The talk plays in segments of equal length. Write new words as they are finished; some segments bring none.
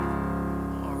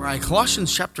right,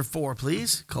 Colossians chapter 4,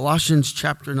 please. Colossians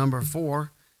chapter number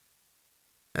 4.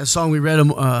 That song we read,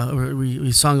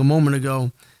 we sung a moment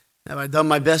ago. Have I done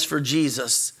my best for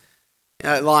Jesus?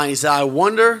 That line, he said, I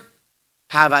wonder,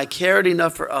 have I cared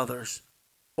enough for others,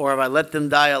 or have I let them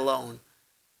die alone?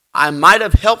 I might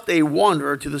have helped a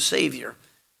wanderer to the Savior,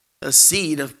 a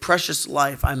seed of precious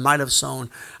life I might have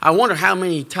sown. I wonder how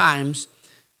many times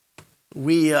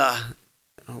we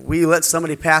let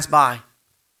somebody pass by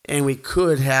and we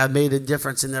could have made a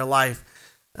difference in their life.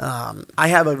 I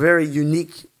have a very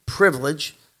unique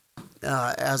privilege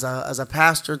as a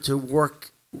pastor to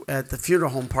work at the funeral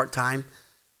home part-time.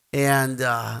 And,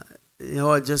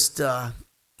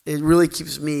 it really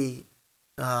keeps me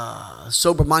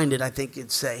sober-minded, I think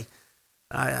you'd say.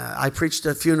 I preached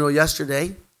a funeral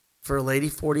yesterday for a lady,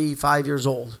 45 years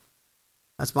old.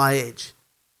 That's my age.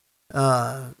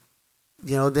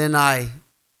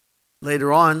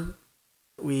 Later on,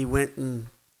 we went and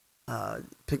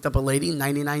picked up a lady,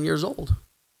 99 years old.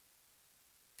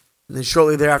 And then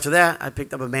shortly thereafter that, I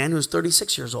picked up a man who was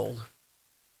 36 years old.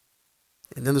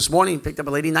 And then this morning, picked up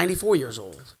a lady, 94 years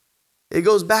old. It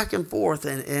goes back and forth,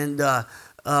 and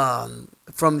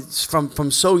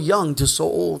from so young to so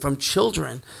old, from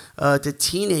children to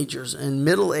teenagers and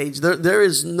middle age. There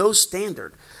is no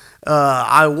standard.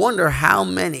 I wonder how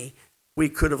many we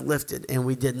could have lifted, and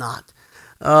we did not.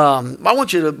 I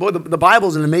want you to, the Bible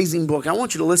is an amazing book. I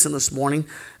want you to listen this morning.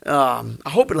 I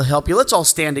hope it'll help you. Let's all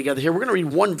stand together here. We're going to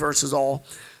read one verse all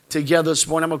together this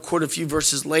morning. I'm going to quote a few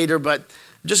verses later, but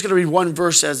I'm just going to read one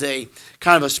verse as a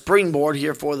kind of a springboard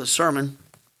here for the sermon.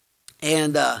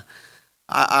 And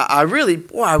I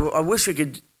wish we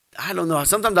could, I don't know,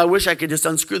 sometimes I wish I could just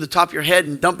unscrew the top of your head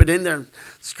and dump it in there and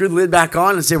screw the lid back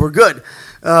on and say we're good.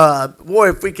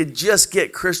 If we could just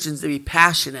get Christians to be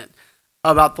passionate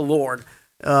about the Lord.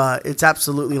 It's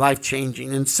absolutely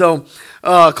life-changing. And so,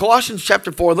 Colossians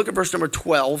chapter 4, look at verse number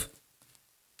 12.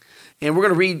 And we're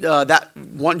going to read that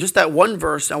one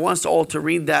verse. I want us all to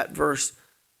read that verse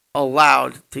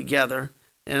aloud together.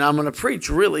 And I'm going to preach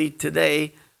really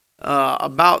today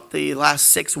about the last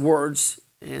 6 words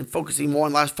and focusing more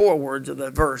on the last 4 words of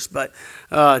the verse. But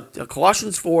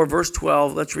Colossians 4, verse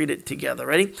 12, let's read it together.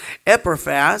 Ready?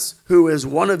 Epaphras, who is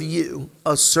one of you,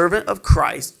 a servant of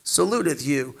Christ, saluteth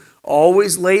you,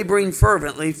 always laboring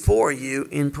fervently for you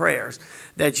in prayers,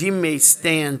 that ye may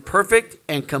stand perfect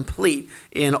and complete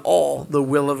in all the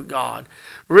will of God.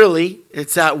 Really,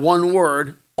 it's that one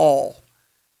word, all.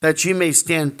 That you may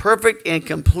stand perfect and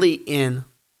complete in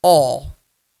all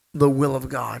the will of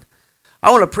God.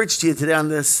 I want to preach to you today on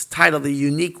this title, The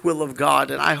Unique Will of God,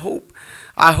 and I hope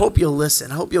you'll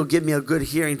listen. I hope you'll give me a good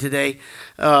hearing today.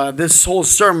 This whole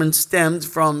sermon stemmed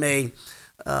from a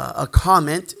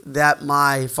comment that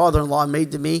my father-in-law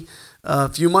made to me a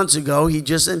few months ago. He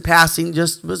just in passing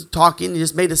just was talking, he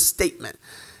just made a statement.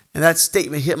 And that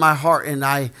statement hit my heart, and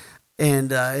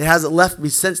it hasn't left me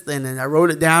since then. And I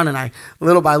wrote it down, and I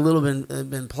little by little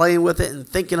been playing with it and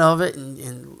thinking of it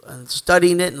and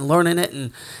studying it and learning it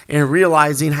and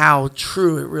realizing how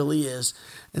true it really is.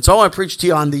 And so I want to preach to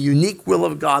you on the unique will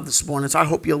of God this morning. So I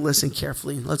hope you'll listen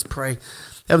carefully. Let's pray.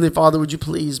 Heavenly Father, would you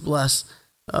please bless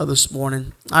this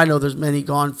morning? I know there's many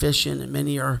gone fishing and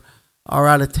many are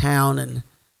out of town,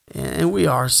 and we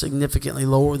are significantly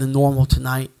lower than normal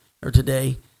tonight or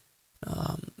today.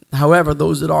 However,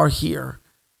 those that are here,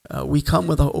 we come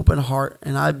with an open heart,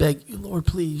 and I beg you, Lord,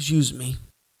 please use me.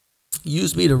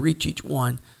 Use me to reach each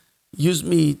one. Use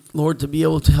me, Lord, to be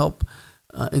able to help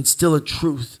instill a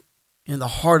truth in the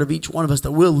heart of each one of us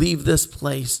that we'll leave this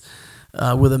place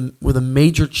with a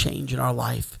major change in our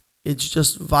life. It's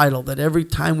just vital that every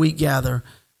time we gather,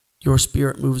 your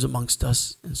Spirit moves amongst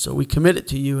us. And so we commit it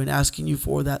to you and asking you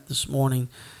for that this morning.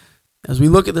 As we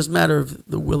look at this matter of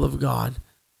the will of God,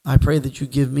 I pray that you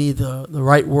give me the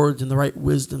right words and the right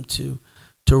wisdom to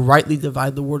rightly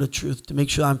divide the word of truth, to make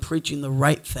sure I'm preaching the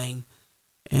right thing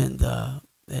and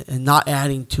not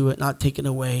adding to it, not taking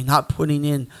away, not putting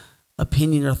in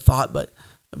opinion or thought, but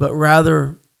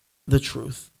rather the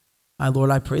truth. My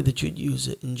Lord, I pray that you'd use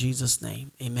it in Jesus'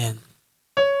 name. Amen.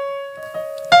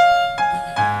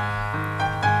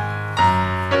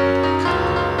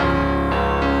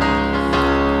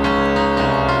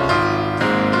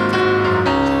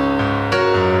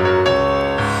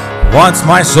 Once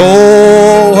my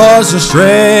soul was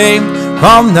astray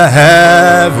from the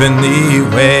heavenly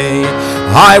way.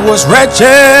 I was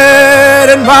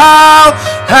wretched and vile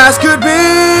as could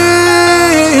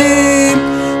be.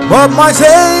 But my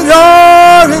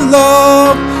Savior in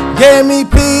love gave me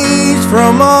peace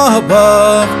from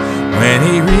above when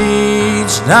he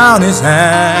reached down his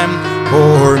hand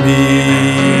for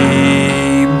me.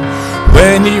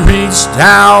 When he reached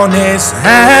down his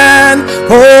hand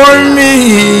for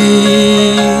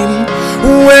me.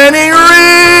 When he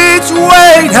reached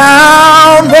way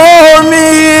down for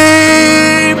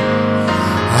me,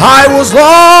 I was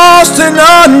lost and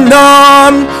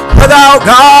undone, without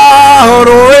God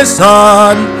or his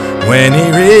Son, when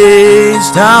he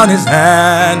reached down his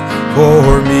hand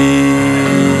for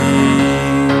me.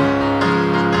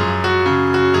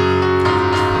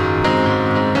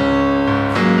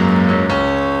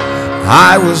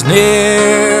 I was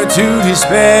near to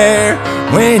despair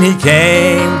when he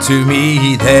came to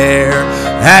me there,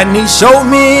 and he showed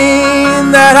me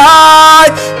that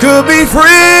I could be free.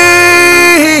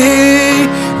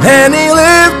 Then he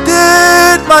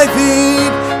lifted my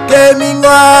feet, gave me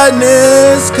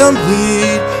gladness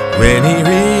complete, when he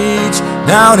reached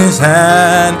down his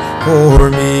hand for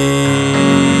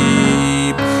me.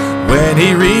 When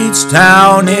he reached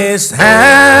down his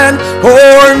hand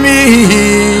for me,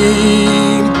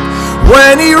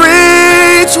 when he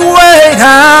reached way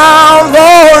down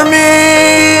for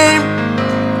me,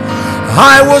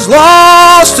 I was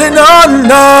lost and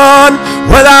undone,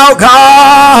 without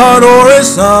God or his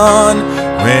Son,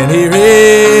 when he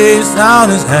reached down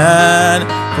his hand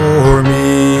for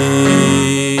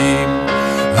me.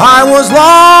 I was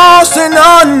lost and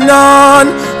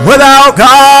undone, without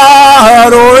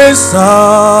God or his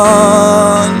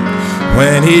Son,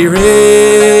 when he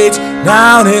reached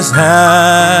down his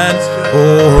hand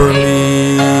for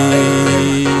me.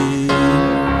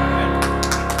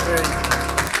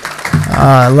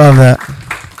 I love that.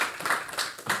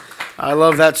 I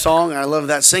love that song. I love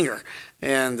that singer.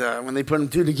 And when they put them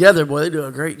two together, boy, they do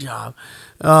a great job.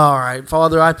 All right.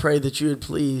 Father, I pray that you would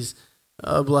please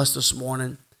bless this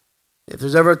morning. If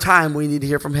there's ever a time we need to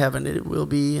hear from heaven, it will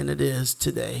be, and it is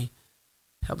today.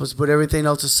 Help us put everything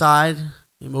else aside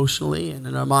emotionally and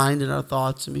in our mind and our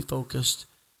thoughts and be focused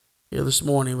here this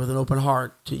morning with an open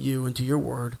heart to you and to your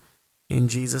word. In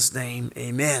Jesus' name,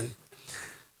 amen.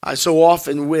 I so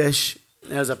often wish,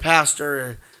 as a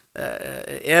pastor,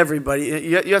 everybody,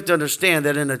 you have to understand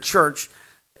that in a church,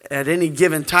 at any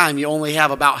given time, you only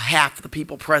have about half the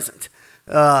people present.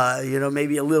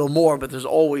 Maybe a little more, but there's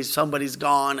always somebody's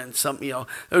gone, and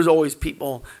there's always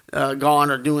people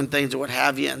gone or doing things or what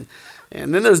have you.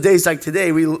 And then there's days like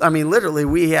today. We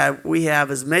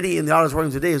have as many in the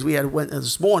auditorium today as we had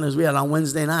this morning as we had on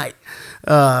Wednesday night.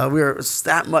 We were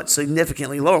that much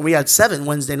significantly lower. We had 7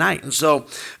 Wednesday night, and so.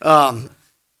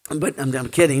 But I'm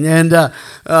kidding. And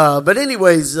but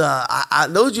anyways,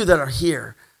 those of you that are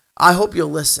here, I hope you'll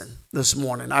listen this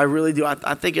morning. I really do.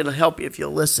 I think it'll help you if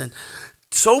you'll listen.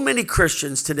 So many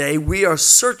Christians today, we are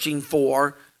searching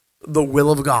for the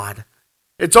will of God.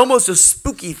 It's almost a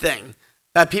spooky thing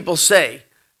that people say,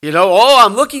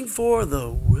 I'm looking for the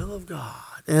will of God.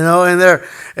 And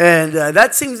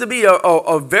that seems to be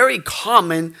a very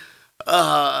common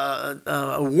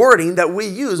wording that we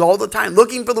use all the time,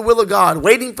 looking for the will of God,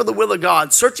 waiting for the will of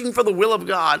God, searching for the will of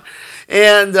God.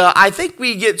 And I think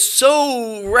we get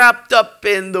so wrapped up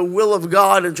in the will of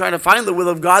God and trying to find the will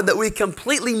of God that we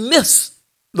completely miss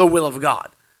the will of God.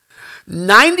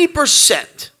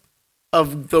 90%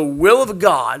 of the will of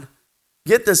God,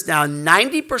 get this now,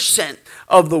 90%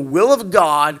 of the will of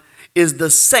God is the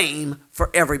same for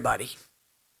everybody.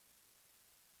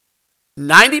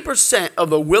 90% of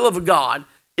the will of God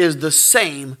is the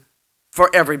same for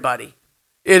everybody.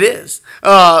 It is.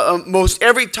 Most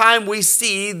every time we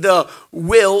see the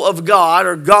will of God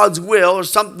or God's will or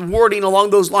some wording along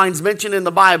those lines mentioned in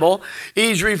the Bible,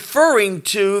 he's referring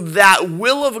to that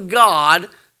will of God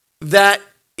that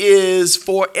is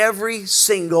for every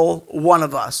single one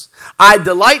of us. I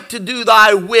delight to do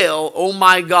thy will, O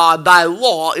my God, thy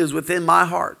law is within my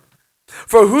heart.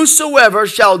 For whosoever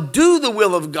shall do the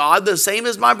will of God, the same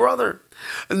is my brother.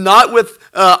 Not with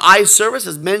eye service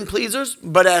as men pleasers,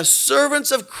 but as servants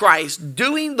of Christ,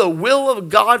 doing the will of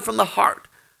God from the heart.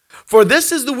 For this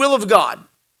is the will of God,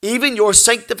 even your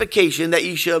sanctification, that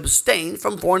ye should abstain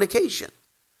from fornication.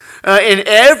 In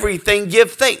everything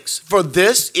give thanks, for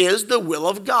this is the will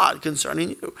of God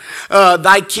concerning you.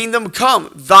 Thy kingdom come,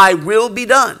 thy will be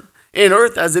done, in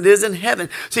earth as it is in heaven.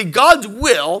 See, God's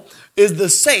will is the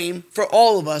same for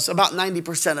all of us, about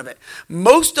 90% of it.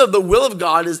 Most of the will of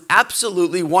God is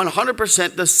absolutely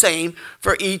 100% the same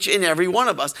for each and every one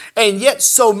of us. And yet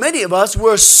so many of us,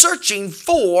 we're searching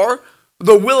for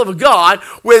the will of God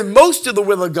when most of the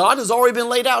will of God has already been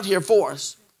laid out here for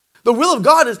us. The will of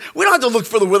God is, we don't have to look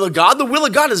for the will of God. The will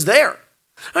of God is there.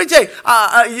 Let me tell you,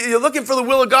 you're looking for the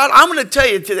will of God. I'm going to tell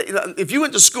you today, if you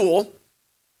went to school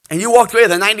and you walked away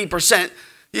with a 90%,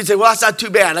 you'd say, well, that's not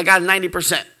too bad. I got a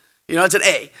 90%. You know, it's an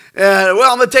A.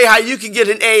 Well, I'm going to tell you how you can get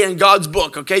an A in God's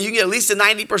book, okay? You can get at least a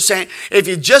 90% if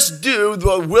you just do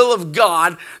the will of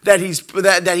God that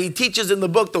he teaches in the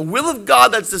book. The will of God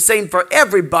that's the same for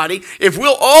everybody. If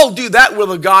we'll all do that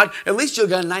will of God, at least you'll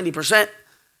get a 90%.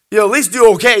 You'll at least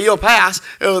do okay. You'll pass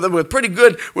with pretty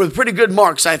good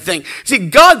marks, I think. See,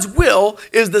 God's will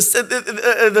is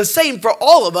the same for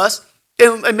all of us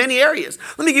in many areas.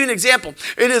 Let me give you an example.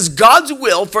 It is God's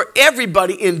will for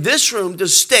everybody in this room to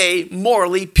stay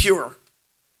morally pure.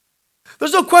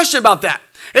 There's no question about that.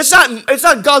 It's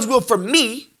not God's will for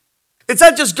me. It's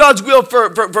not just God's will for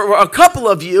a couple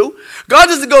of you. God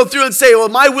doesn't go through and say, well,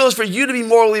 my will is for you to be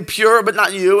morally pure, but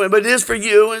not you. But it is for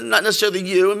you and not necessarily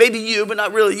you. And maybe you, but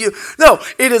not really you. No,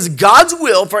 it is God's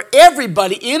will for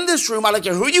everybody in this room. I don't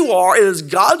care who you are. It is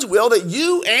God's will that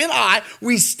you and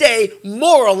we stay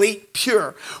morally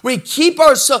pure. We keep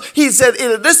ourselves, he said,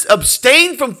 this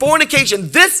abstain from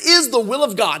fornication. This is the will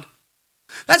of God.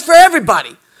 That's for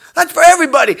everybody. That's for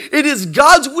everybody. It is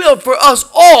God's will for us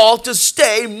all to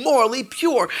stay morally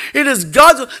pure. It is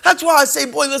God's will. That's why I say,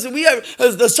 boy, listen, we have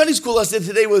the Sunday school lesson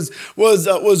today was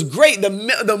great.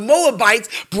 The Moabites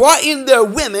brought in their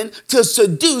women to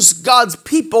seduce God's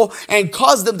people and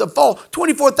cause them to fall.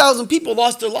 24,000 people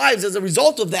lost their lives as a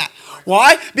result of that.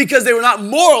 Why? Because they were not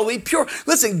morally pure.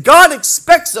 Listen, God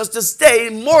expects us to stay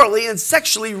morally and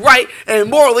sexually right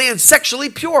and morally and sexually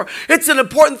pure. It's an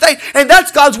important thing, and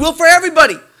that's God's will for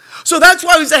everybody. So that's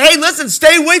why we say, hey, listen,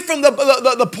 stay away from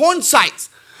the porn sites.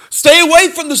 Stay away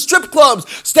from the strip clubs.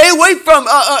 Stay away from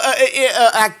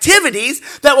activities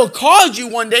that will cause you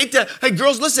one day to, hey,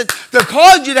 girls, listen, they'll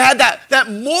cause you to have that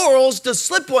morals to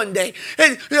slip one day.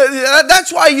 And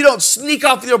that's why you don't sneak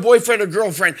off with your boyfriend or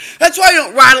girlfriend. That's why you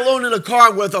don't ride alone in a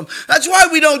car with them. That's why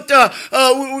we don't get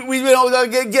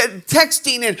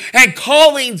texting and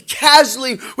calling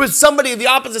casually with somebody of the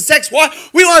opposite sex. Why?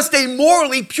 We want to stay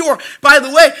morally pure. By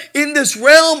the way, in this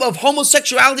realm of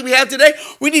homosexuality we have today,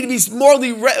 we need to be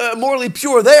morally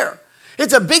pure there.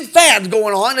 It's a big fad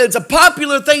going on. It's a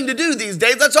popular thing to do these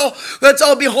days. Let's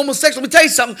all be homosexual. Let me tell you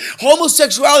something.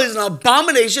 Homosexuality is an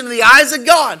abomination in the eyes of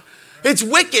God. It's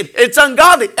wicked. It's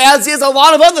ungodly, as is a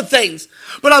lot of other things.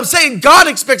 But I'm saying God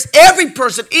expects every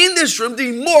person in this room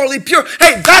to be morally pure.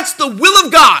 Hey, that's the will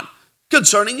of God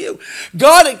concerning you.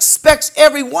 God expects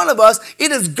every one of us.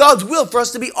 It is God's will for us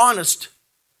to be honest.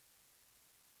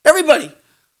 Everybody.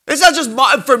 It's not just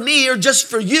for me or just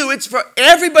for you. It's for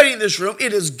everybody in this room.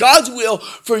 It is God's will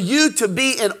for you to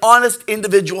be an honest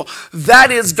individual.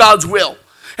 That is God's will.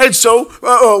 And so,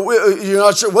 you're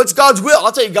not sure what's God's will?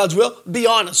 I'll tell you God's will. Be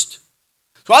honest.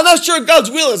 So I'm not sure what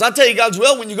God's will is. I'll tell you God's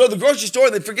will. When you go to the grocery store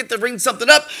and they forget to bring something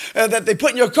up that they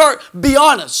put in your cart, be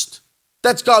honest.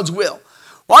 That's God's will.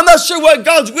 Well, I'm not sure what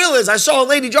God's will is. I saw a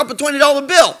lady drop a $20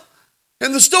 bill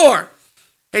in the store.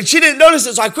 And she didn't notice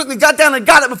it, so I quickly got down and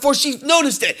got it before she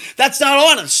noticed it. That's not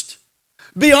honest.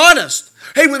 Be honest.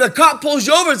 Hey, when the cop pulls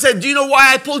you over and said, do you know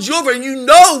why I pulled you over? And you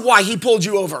know why he pulled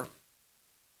you over.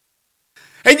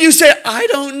 And you say, I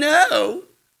don't know.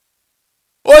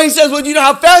 Or he says, well, do you know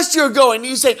how fast you're going? And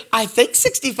you say, I think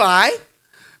 65.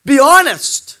 Be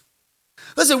honest.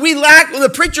 Listen, we lack, when the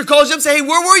preacher calls you up and say, hey,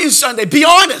 where were you Sunday? Be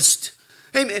honest.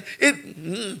 Hey,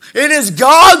 it is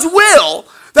God's will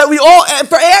that we all,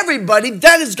 for everybody,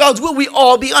 that is God's will. We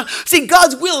all be honest. See,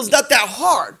 God's will is not that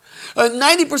hard.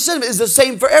 90% of it is the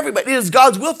same for everybody. It is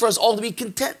God's will for us all to be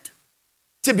content.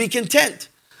 To be content.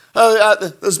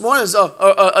 This morning,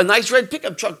 a nice red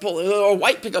pickup truck or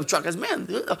white pickup truck. I said, man,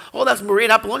 that's Maria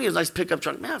and Apollonia's nice pickup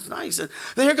truck. Man, it's nice. And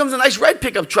then here comes a nice red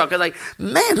pickup truck. I was like,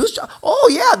 man,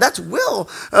 that's Will.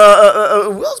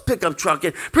 Will's pickup truck.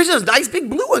 And pretty soon, this nice big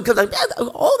blue one comes like, man,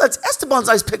 that's Esteban's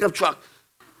nice pickup truck.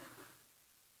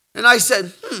 And I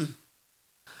said,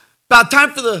 about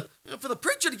time for the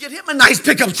preacher to get him a nice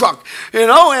pickup truck,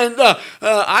 and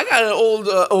I got an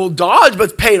old Dodge, but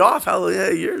it's paid off.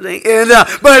 Hallelujah, your thing. And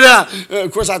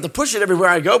of course I have to push it everywhere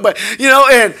I go. But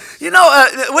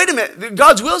wait a minute.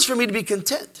 God's will is for me to be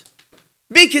content.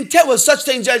 Be content with such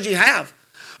things as you have.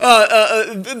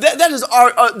 That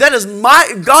is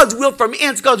God's will for me,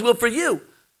 and it's God's will for you.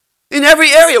 In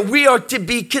every area, we are to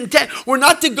be content. We're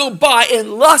not to go by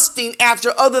and lusting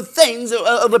after other things that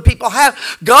other people have.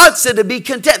 God said to be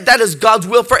content. That is God's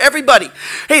will for everybody.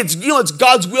 Hey, it's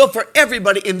God's will for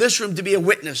everybody in this room to be a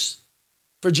witness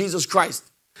for Jesus Christ.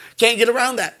 Can't get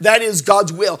around that. That is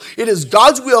God's will. It is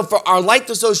God's will for our light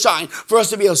to so shine, for us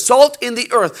to be a salt in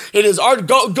the earth. It is our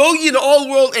go ye to all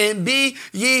the world and be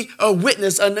ye a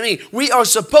witness unto me. We are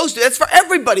supposed to. That's for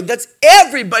everybody. That's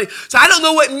everybody. So I don't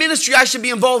know what ministry I should be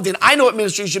involved in. I know what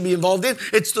ministry you should be involved in.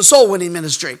 It's the soul winning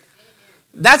ministry.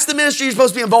 That's the ministry you're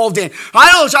supposed to be involved in.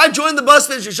 I don't know, should I join the bus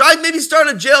ministry? Should I maybe start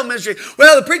a jail ministry?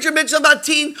 Well, the preacher mentioned about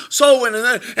teen soul winning.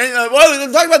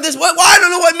 Well, talk about this. Well, I don't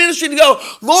know what ministry to go.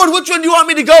 Lord, which one do you want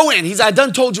me to go in? He's, I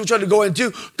done told you which one to go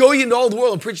into. Go ye into all the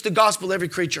world and preach the gospel to every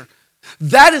creature.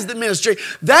 That is the ministry.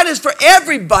 That is for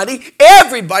everybody.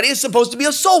 Everybody is supposed to be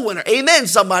a soul winner. Amen,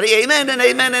 somebody. Amen and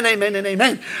amen and amen and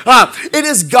amen. It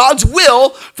is God's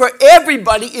will for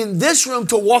everybody in this room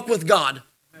to walk with God.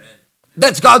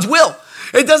 That's God's will.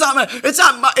 It does not matter.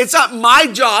 It's not my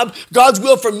job, God's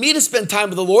will for me to spend time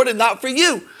with the Lord and not for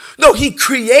you. No, he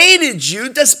created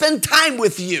you to spend time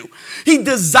with you. He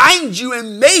designed you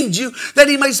and made you that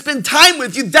he might spend time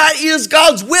with you. That is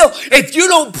God's will. If you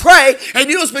don't pray and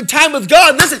you don't spend time with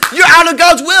God, listen, you're out of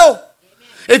God's will.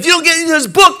 If you don't get into his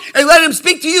book and let him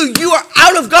speak to you, you are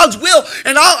out of God's will.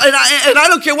 And I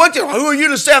don't care what you, who are you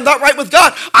to say I'm not right with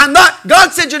God? I'm not.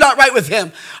 God said you're not right with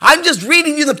him. I'm just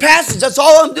reading you the passage. That's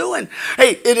all I'm doing.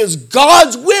 Hey, it is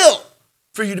God's will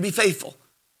for you to be faithful.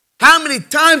 How many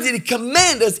times did he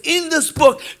command us in this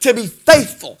book to be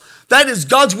faithful? That is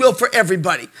God's will for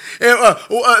everybody.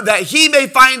 That he may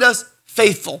find us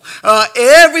faithful.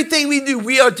 Everything we do,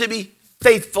 we are to be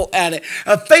faithful at it.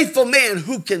 A faithful man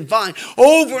who can find.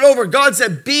 Over and over, God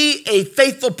said, be a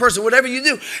faithful person, whatever you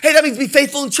do. Hey, that means be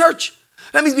faithful in church.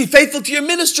 That means be faithful to your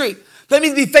ministry. That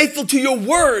means be faithful to your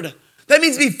word. That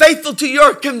means be faithful to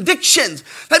your convictions.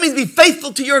 That means be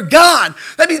faithful to your God.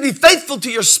 That means be faithful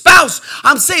to your spouse.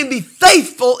 I'm saying be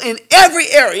faithful in every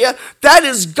area. That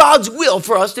is God's will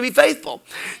for us to be faithful.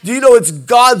 Do you know it's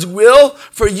God's will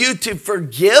for you to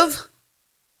forgive?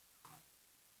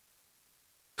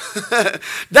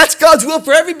 That's God's will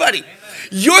for everybody. Amen.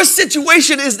 Your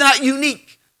situation is not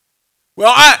unique.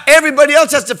 Well, everybody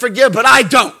else has to forgive, but I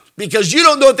don't, because you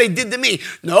don't know what they did to me.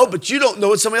 No, but you don't know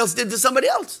what somebody else did to somebody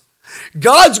else.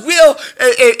 God's will,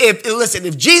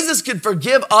 if Jesus could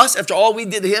forgive us after all we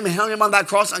did to him and hung him on that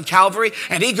cross on Calvary,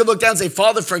 and he could look down and say,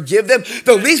 Father, forgive them,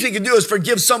 the least we can do is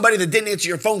forgive somebody that didn't answer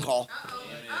your phone call.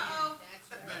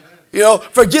 You know,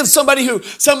 forgive somebody who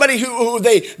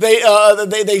they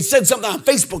said something on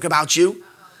Facebook about you.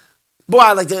 Boy,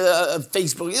 I like the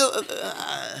Facebook.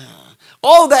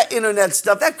 All that internet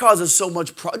stuff that causes so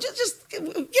much problems. Just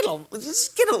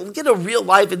get a real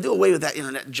life and do away with that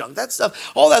internet junk. That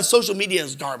stuff, all that social media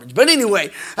is garbage. But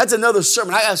anyway, that's another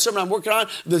sermon. I got a sermon I'm working on,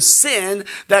 the sin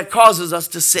that causes us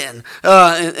to sin,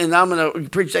 and I'm going to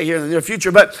preach that here in the near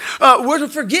future. But we're to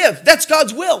forgive. That's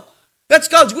God's will. That's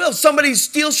God's will. If somebody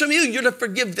steals from you, you're to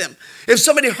forgive them. If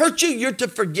somebody hurts you, you're to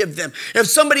forgive them. If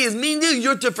somebody is mean to you,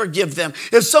 you're to forgive them.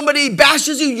 If somebody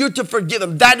bashes you, you're to forgive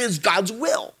them. That is God's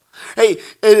will. Hey,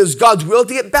 it is God's will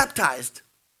to get baptized.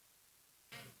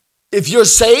 If you're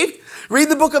saved, read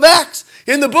the book of Acts.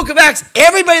 In the book of Acts,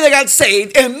 everybody that got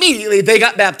saved, immediately they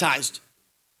got baptized.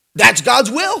 That's God's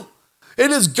will. It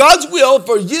is God's will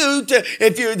for you to,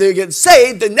 if you get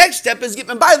saved, the next step is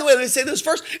and by the way, let me say this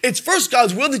first. It's first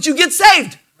God's will that you get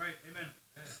saved. Right, amen.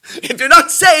 If you're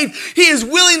not saved, he is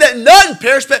willing that none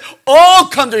perish, but all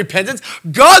come to repentance.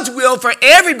 God's will for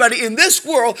everybody in this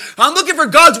world. I'm looking for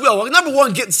God's will. Well, number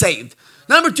one, get saved.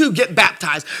 Number two, get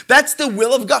baptized. That's the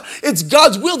will of God. It's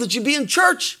God's will that you be in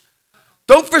church.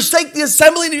 Don't forsake the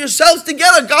assembling of yourselves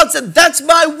together. God said, that's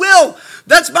my will.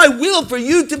 That's my will for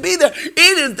you to be there.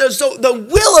 So the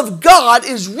will of God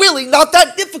is really not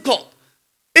that difficult.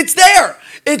 It's there.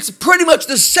 It's pretty much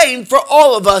the same for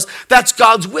all of us. That's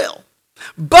God's will.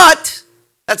 But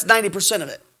that's 90% of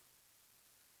it.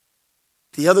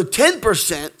 The other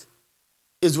 10%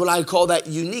 is what I call that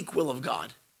unique will of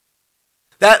God.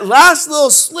 That last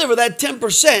little sliver, that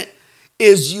 10%,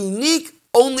 is unique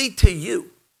only to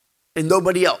you and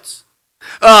nobody else.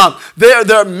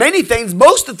 There are many things.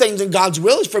 Most of the things in God's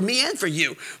will is for me and for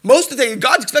you. Most of the things,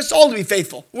 God expects all to be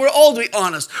faithful. We're all to be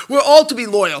honest. We're all to be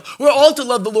loyal. We're all to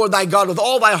love the Lord thy God with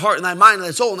all thy heart and thy mind and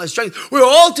thy soul and thy strength. We're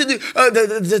all to do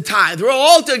the tithe. We're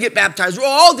all to get baptized. We're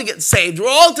all to get saved. We're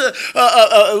all to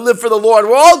live for the Lord.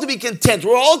 We're all to be content.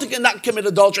 We're all to not commit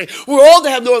adultery. We're all to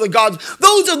have no other gods.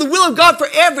 Those are the will of God for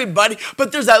everybody.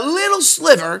 But there's that little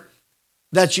sliver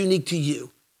that's unique to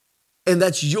you. And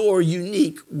that's your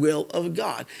unique will of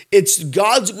God. It's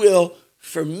God's will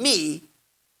for me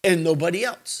and nobody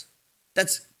else.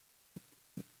 That's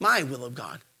my will of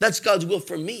God. That's God's will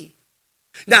for me.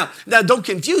 Now don't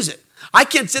confuse it. I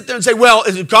can't sit there and say, well,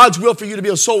 is it God's will for you to be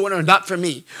a soul winner and not for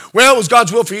me? Well, it was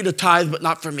God's will for you to tithe, but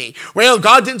not for me. Well,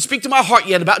 God didn't speak to my heart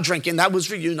yet about drinking. That was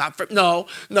for you, not for... No.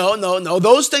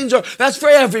 Those things that's for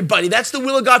everybody. That's the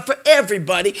will of God for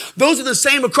everybody. Those are the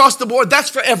same across the board. That's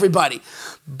for everybody.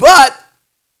 But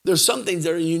there's some things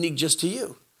that are unique just to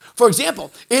you. For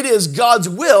example, it is God's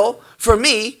will for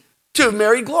me to have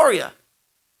married Gloria.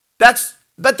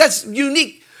 But that's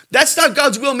unique. That's not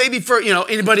God's will maybe for,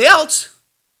 anybody else.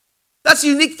 That's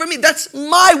unique for me. That's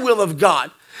my will of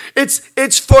God.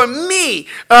 It's for me.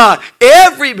 Now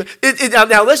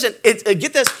listen,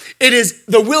 get this. It is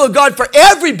the will of God for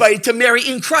everybody to marry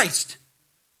in Christ.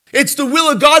 It's the will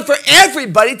of God for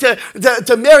everybody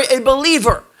to marry a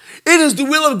believer. It is the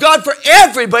will of God for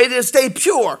everybody to stay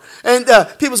pure. And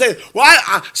people say,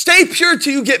 well, stay pure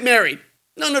till you get married.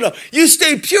 No. You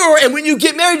stay pure, and when you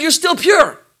get married, you're still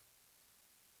pure.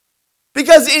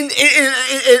 Because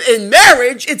in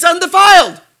marriage, it's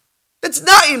undefiled. It's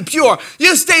not impure.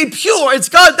 You stay pure.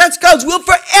 That's God's will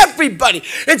for everybody.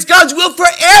 It's God's will for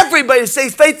everybody to stay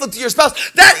faithful to your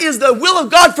spouse. That is the will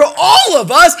of God for all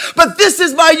of us, but this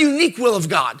is my unique will of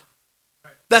God.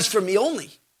 That's for me only.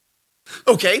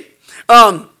 Okay.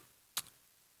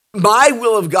 My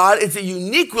will of God is a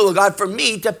unique will of God for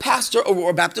me to pastor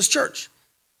Aurora Baptist Church.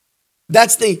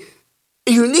 That's the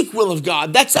unique will of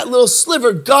God. That's that little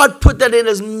sliver. God put that in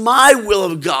as my will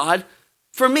of God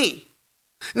for me.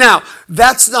 Now,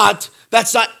 that's not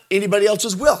anybody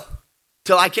else's will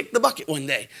till I kick the bucket one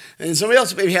day. And somebody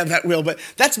else maybe have that will, but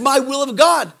that's my will of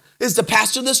God, is to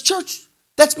pastor this church.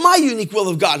 That's my unique will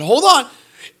of God. Hold on.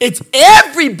 It's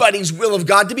everybody's will of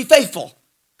God to be faithful.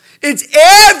 It's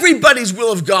everybody's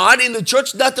will of God in the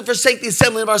church not to forsake the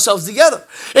assembling of ourselves together.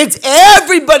 It's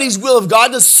everybody's will of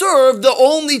God to serve the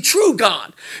only true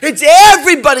God. It's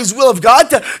everybody's will of God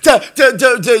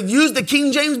to use the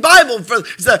King James Bible for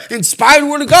the inspired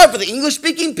word of God for the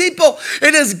English-speaking people.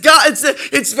 It is God.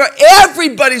 It's for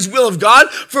everybody's will of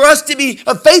God for us to be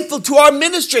faithful to our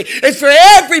ministry. It's for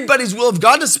everybody's will of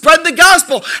God to spread the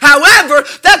gospel. However,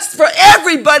 that's for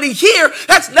everybody here.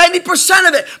 That's 90%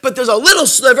 of it. But there's a little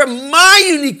sliver. My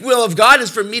unique will of God is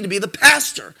for me to be the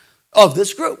pastor of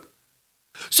this group.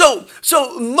 So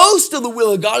most of the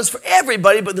will of God is for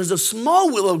everybody, but there's a small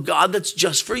will of God that's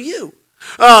just for you.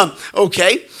 John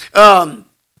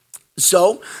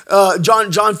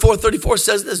 4:34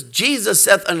 says this, Jesus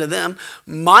saith unto them,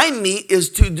 my meat is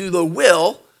to do the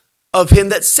will of him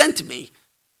that sent me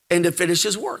and to finish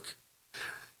his work.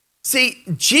 See,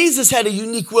 Jesus had a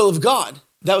unique will of God.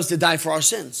 That was to die for our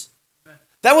sins.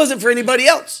 That wasn't for anybody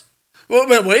else. Well,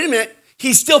 wait a minute.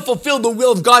 He still fulfilled the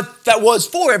will of God that was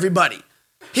for everybody.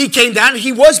 He came down and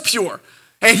he was pure.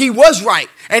 And he was right.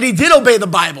 And he did obey the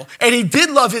Bible. And he did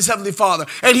love his heavenly Father.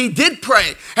 And he did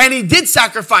pray. And he did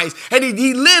sacrifice. And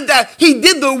he lived that. He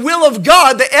did the will of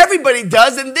God that everybody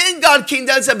does. And then God came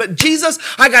down and said, but Jesus,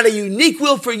 I got a unique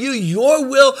will for you. Your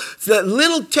will, that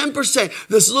little 10%,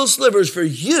 this little sliver is for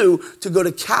you to go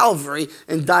to Calvary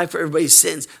and die for everybody's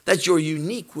sins. That's your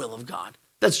unique will of God.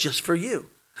 That's just for you.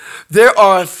 There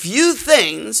are a few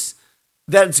things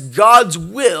that's God's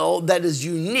will that is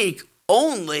unique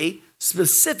only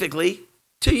specifically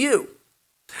to you.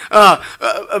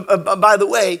 By the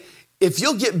way, if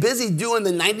you'll get busy doing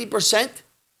the 90%,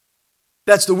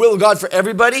 that's the will of God for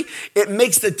everybody, it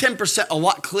makes the 10% a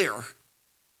lot clearer.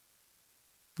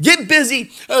 Get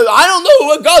busy. I don't know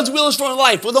what God's will is for my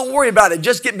life. Well, don't worry about it.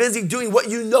 Just get busy doing what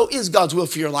you know is God's will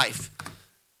for your life.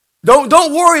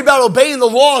 Don't worry about obeying the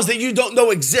laws that you don't know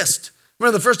exist.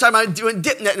 Remember the first time I went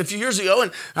dip netting a few years ago,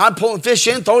 and I'm pulling fish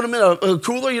in, throwing them in a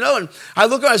cooler, and I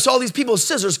look and I saw these people with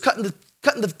scissors cutting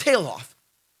the tail off.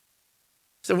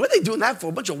 I said, what are they doing that for?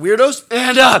 A bunch of weirdos?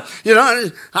 And,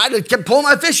 I just kept pulling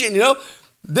my fish in,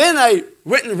 Then I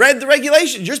went and read the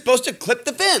regulations. You're supposed to clip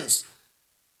the fins.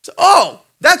 So,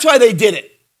 that's why they did it.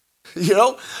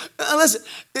 Listen,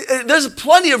 there's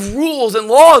plenty of rules and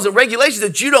laws and regulations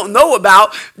that you don't know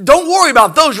about. Don't worry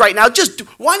about those right now.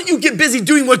 Why don't you get busy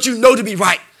doing what you know to be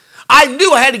right? I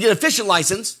knew I had to get a fishing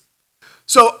license,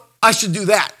 so I should do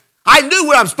that. I knew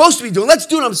what I'm supposed to be doing. Let's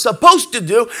do what I'm supposed to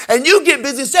do. And you get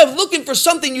busy instead of looking for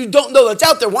something you don't know that's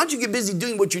out there. Why don't you get busy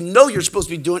doing what you know you're supposed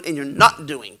to be doing and you're not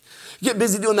doing? Get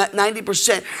busy doing that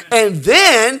 90%. And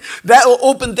then that will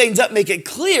open things up, make it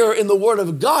clear in the Word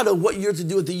of God of what you're to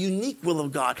do with the unique will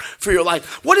of God for your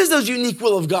life. What is those unique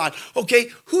will of God?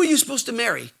 Okay, who are you supposed to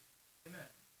marry? Amen.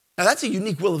 Now that's a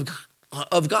unique will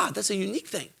of God. That's a unique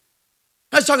thing.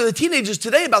 I was talking to the teenagers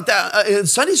today about that in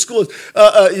Sunday school.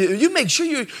 You make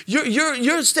sure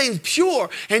you're staying pure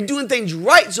and doing things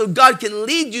right so God can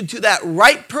lead you to that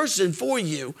right person for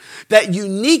you, that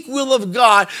unique will of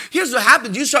God. Here's what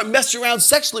happens. You start messing around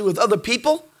sexually with other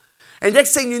people, and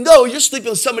next thing you know, you're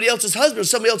sleeping with somebody else's husband or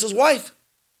somebody else's wife.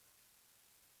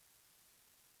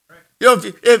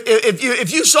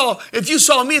 If you saw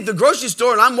me at the grocery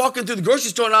store and I'm walking through the grocery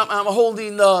store and I'm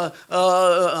holding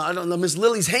Miss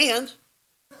Lily's hand,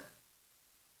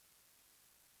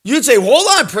 you'd say, hold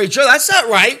on, preacher, that's not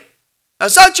right.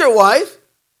 That's not your wife.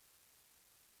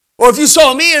 Or if you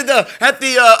saw me at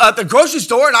the grocery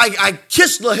store and I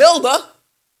kissed LaHilda,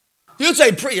 you'd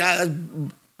say,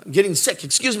 I'm getting sick,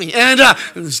 excuse me. And I'm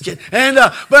just kidding. And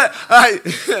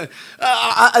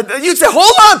you'd say,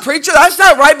 hold on, preacher, that's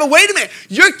not right. But wait a minute,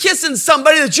 you're kissing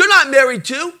somebody that you're not married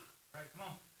to,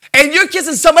 and you're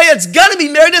kissing somebody that's gonna be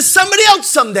married to somebody else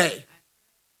someday.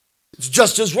 It's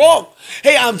just as wrong.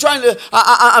 Hey, I'm trying to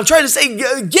say,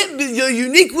 get the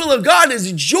unique will of God.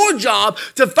 Is your job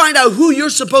to find out who you're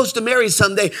supposed to marry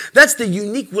someday. That's the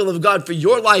unique will of God for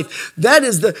your life. That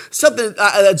is something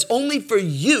that's only for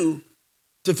you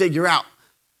to figure out.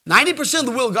 90% of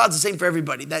the will of God's the same for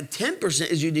everybody. That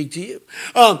 10% is unique to you.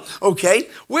 Okay,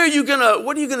 what are you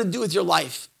gonna do with your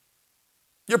life?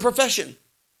 Your profession.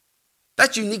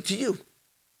 That's unique to you.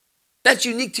 That's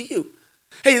unique to you.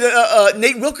 Hey,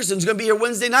 Nate Wilkerson's going to be here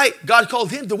Wednesday night. God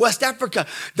called him to West Africa.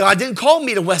 God didn't call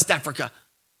me to West Africa.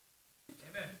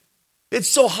 Amen. It's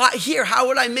so hot here. How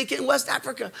would I make it in West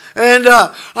Africa? And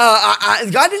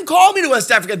God didn't call me to West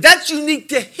Africa. That's unique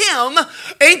to him.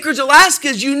 Anchorage, Alaska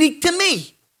is unique to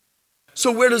me.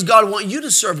 So where does God want you to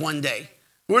serve one day?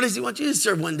 Where does he want you to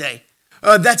serve one day?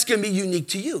 That's going to be unique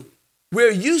to you.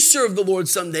 Where you serve the Lord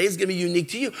someday is going to be unique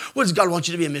to you. What, does God want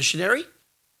you to be a missionary?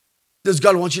 Does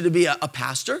God want you to be a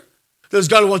pastor? Does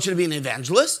God want you to be an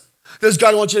evangelist? Does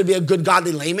God want you to be a good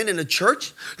godly layman in a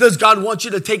church? Does God want you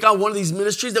to take on one of these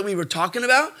ministries that we were talking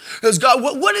about? Does God,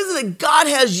 what is it that God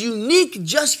has unique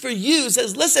just for you? It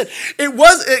says, listen,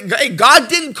 God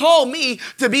didn't call me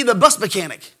to be the bus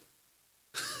mechanic.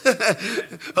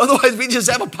 Otherwise, we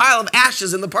just have a pile of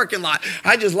ashes in the parking lot.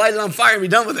 I just light it on fire and be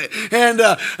done with it. And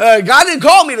God didn't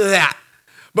call me to that.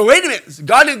 But wait a minute,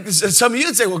 some of you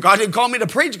would say, well, God didn't call me to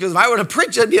preach, because if I were to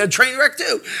preach, I'd be a train wreck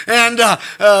too. And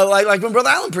like when Brother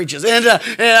Allen preaches.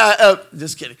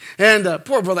 Just kidding. And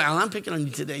poor Brother Allen, I'm picking on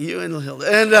you today, you and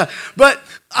Hilda. But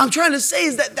I'm trying to say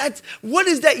is that's what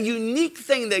is that unique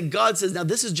thing that God says, now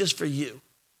this is just for you.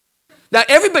 Now,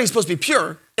 everybody's supposed to be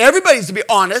pure. Everybody's to be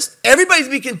honest. Everybody's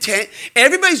to be content.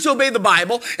 Everybody's to obey the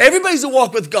Bible. Everybody's to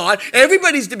walk with God.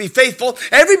 Everybody's to be faithful.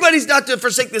 Everybody's not to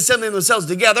forsake the assembling themselves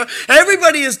together.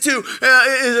 Everybody is to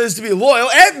be loyal.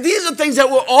 These are things that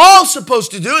we're all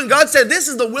supposed to do. And God said, this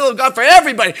is the will of God for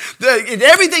everybody. In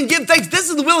everything, give thanks. This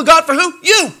is the will of God for who?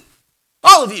 You.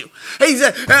 All of you. He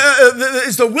said,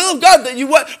 it's the will of God that you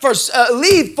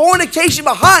leave fornication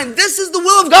behind. This is the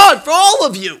will of God for all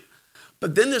of you.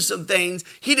 But then there's some things,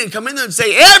 he didn't come in there and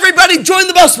say, everybody join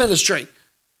the bus ministry.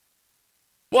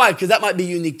 Why? Because that might be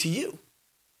unique to you.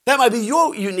 That might be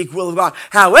your unique will of God.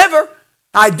 However,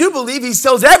 I do believe he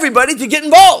tells everybody to get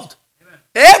involved. Amen.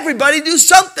 Everybody do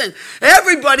something.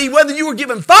 Everybody, whether you were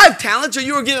given 5 talents or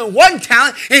you were given 1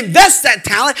 talent, invest that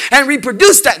talent and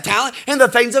reproduce that talent in the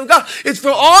things of God. It's for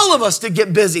all of us to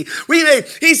get busy.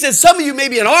 He says some of you may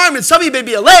be an arm, and some of you may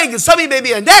be a leg, and some of you may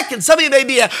be a neck, and some of you may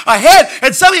be a head,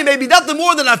 and some of you may be nothing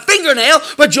more than a fingernail,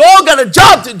 but you all got a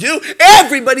job to do.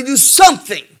 Everybody do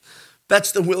something.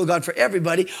 That's the will of God for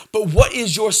everybody. But what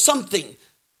is your something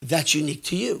that's unique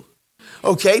to you?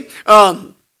 Okay?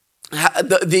 The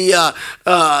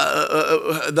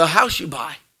house you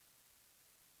buy,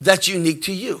 that's unique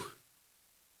to you.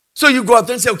 So you go out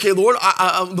there and say, okay, Lord,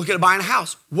 I'm looking at buying a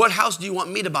house. What house do you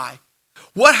want me to buy?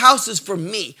 What house is for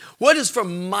me? What is for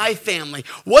my family?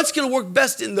 What's going to work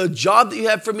best in the job that you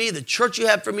have for me, the church you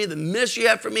have for me, the ministry you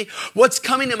have for me? What's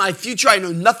coming in my future I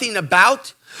know nothing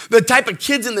about? The type of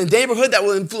kids in the neighborhood that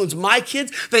will influence my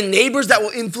kids, the neighbors that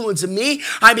will influence me.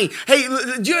 I mean, hey,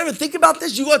 do you ever think about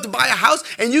this? You go out to buy a house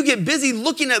and you get busy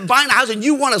looking at buying a house and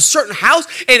you want a certain house,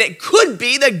 and it could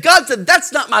be that God said,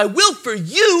 that's not my will for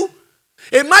you.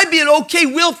 It might be an okay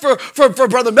will for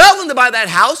Brother Melvin to buy that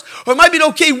house, or it might be an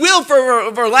okay will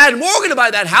for Lad Morgan to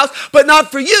buy that house, but not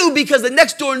for you, because the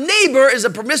next door neighbor is a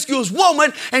promiscuous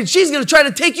woman and she's going to try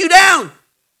to take you down.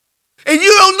 And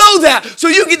you don't know that. So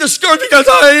you get discouraged because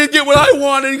I didn't get what I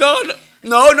wanted. God,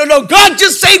 no. God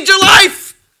just saved your life.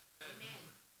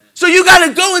 So you got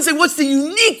to go and say, what's the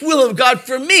unique will of God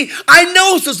for me? I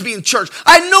know I'm supposed to be in church.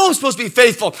 I know I'm supposed to be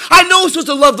faithful. I know I'm supposed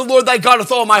to love the Lord thy God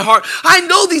with all my heart. I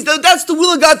know that's the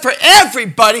will of God for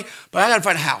everybody, but I got to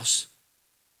find a house.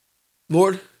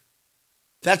 Lord,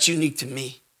 that's unique to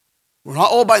me. We're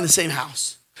not all buying the same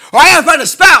house. Or I got to find a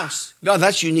spouse. God,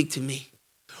 that's unique to me.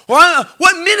 Or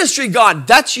what ministry, God?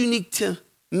 That's unique to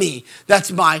me.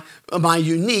 That's my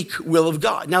unique will of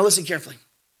God. Now listen carefully.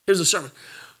 Here's the sermon.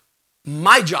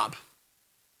 My job,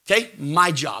 okay?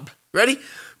 My job. Ready?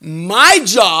 My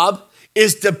job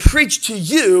is to preach to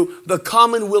you the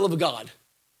common will of God.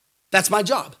 That's my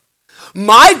job.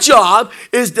 My job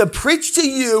is to preach to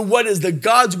you what is the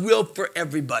God's will for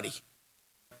everybody.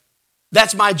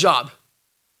 That's my job.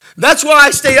 That's why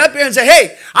I stay up here and say,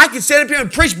 hey, I can stand up here and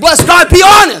preach, bless God, be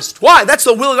honest. Why? That's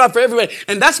the will of God for everybody.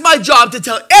 And that's my job, to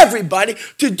tell everybody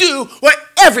to do what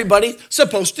everybody's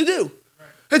supposed to do.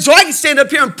 And so I can stand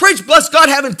up here and preach, bless God,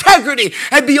 have integrity,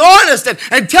 and be honest,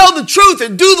 and tell the truth,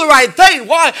 and do the right thing.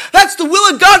 Why? That's the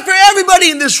will of God for everybody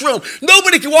in this room.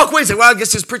 Nobody can walk away and say, well, I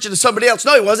guess he's preaching to somebody else.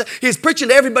 No, he wasn't. He's preaching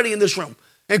to everybody in this room,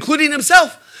 including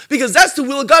himself. Because that's the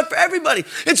will of God for everybody.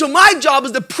 And so my job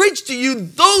is to preach to you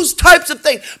those types of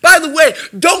things. By the way,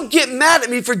 don't get mad at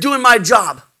me for doing my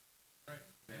job.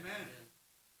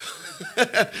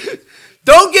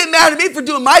 Don't get mad at me for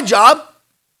doing my job.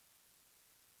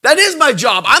 That is my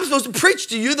job. I'm supposed to preach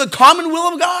to you the common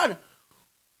will of God.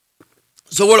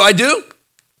 So what do?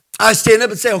 I stand up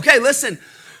and say, okay, listen,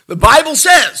 the Bible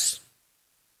says,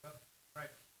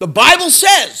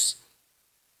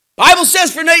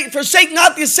 forsake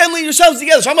not the assembling yourselves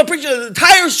together. So I'm going to preach the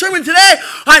entire sermon today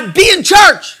on being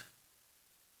church.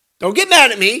 Don't get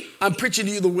mad at me. I'm preaching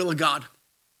to you the will of God.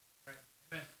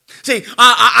 See,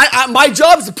 my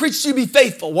job is to preach to you be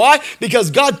faithful. Why? Because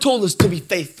God told us to be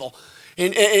faithful.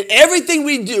 And everything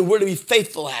we do, we're to be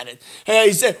faithful at it. And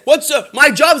he said, my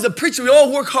job is to preach, we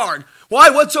all work hard. Why?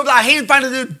 Whatsoever thy hand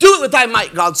findeth to do it with thy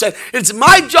might, God said. It's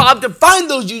my job to find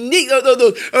those unique,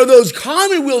 those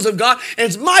common wills of God, and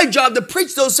it's my job to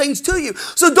preach those things to you.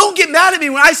 So don't get mad at me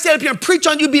when I stand up here and preach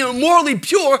on you being morally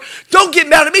pure. Don't get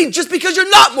mad at me just because you're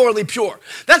not morally pure.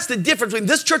 That's the difference between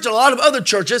this church and a lot of other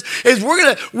churches, is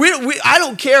I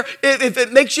don't care if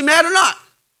it makes you mad or not.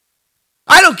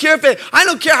 I don't care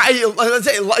how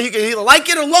you can either like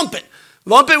it or lump it.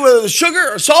 Lump it with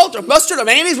sugar or salt or mustard or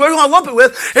mayonnaise, whatever you want to lump it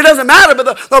with. It doesn't matter.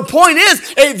 But the point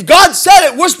is, if God said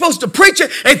it, we're supposed to preach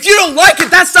it. If you don't like it,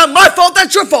 that's not my fault,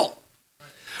 that's your fault.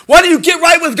 Why don't you get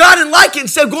right with God and like it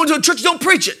instead of going to a church and don't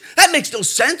preach it? That makes no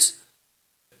sense.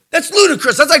 That's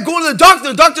ludicrous. That's like going to the doctor.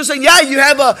 The doctor saying, yeah, you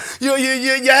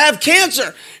have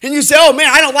cancer. And you say, oh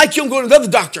man, I don't like you, I'm going to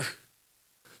another doctor.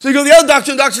 So you go to the other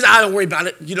doctor, and the doctor says, don't worry about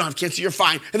it. You don't have cancer, you're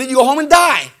fine. And then you go home and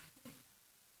die.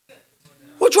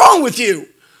 What's wrong with you?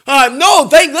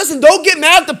 Listen, don't get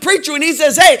mad at the preacher when he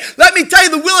says, hey, let me tell you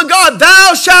the will of God,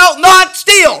 thou shalt not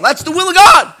steal. That's the will of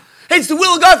God. Hey, it's the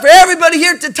will of God for everybody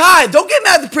here to tithe. Don't get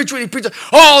mad at the preacher when he preaches.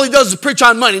 All he does is preach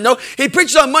on money. No, he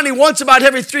preaches on money once about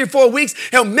every 3 or 4 weeks.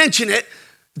 He'll mention it.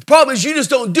 The problem is you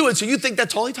just don't do it, so you think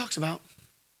that's all he talks about.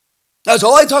 That's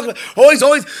all I talk about. Always.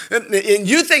 And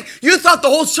you thought the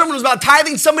whole sermon was about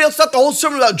tithing. Somebody else thought the whole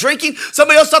sermon was about drinking.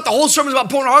 Somebody else thought the whole sermon was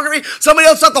about pornography. Somebody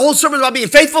else thought the whole sermon was about being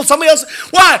faithful.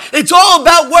 Why? It's all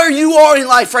about where you are in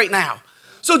life right now.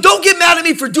 So don't get mad at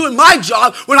me for doing my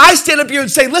job when I stand up here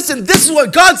and say, listen, this is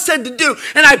what God said to do.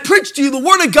 And I preach to you the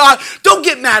word of God. Don't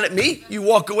get mad at me. You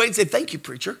walk away and say, thank you,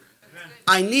 preacher.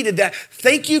 I needed that.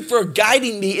 Thank you for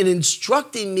guiding me and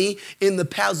instructing me in the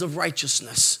paths of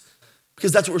righteousness.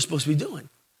 Because that's what we're supposed to be doing.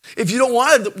 If you don't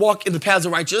want to walk in the paths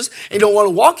of righteousness and you don't want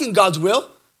to walk in God's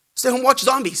will, stay home and watch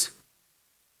zombies.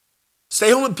 Stay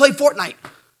home and play Fortnite.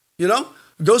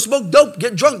 Go smoke dope,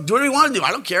 get drunk, do whatever you want to do. I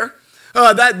don't care.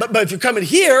 But if you're coming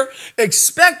here,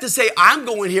 expect to say, I'm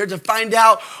going here to find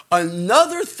out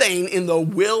another thing in the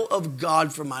will of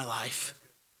God for my life.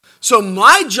 So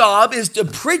my job is to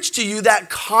preach to you that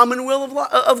common will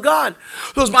of God.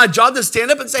 So it's my job to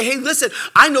stand up and say, hey, listen,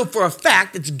 I know for a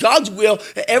fact it's God's will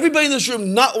that everybody in this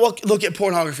room not look at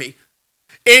pornography,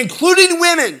 including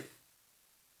women.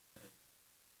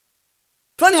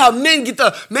 Funny how men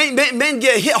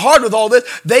get hit hard with all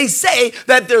this. They say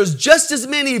that there's just as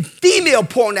many female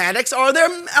porn addicts as there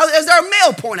are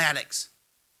male porn addicts.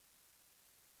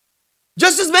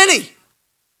 Just as many.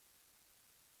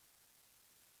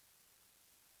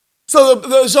 So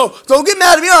don't get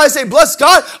mad at me when I say, bless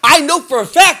God. I know for a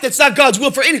fact that's not God's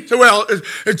will for any. So, well,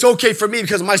 it's okay for me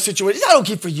because of my situation. It's not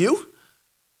okay for you.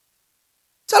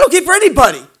 It's not okay for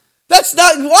anybody. That's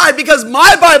not why. Because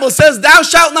my Bible says, thou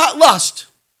shalt not lust.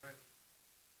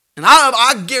 And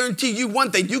I guarantee you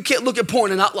one thing. You can't look at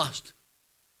porn and not lust.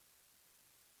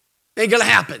 Ain't going to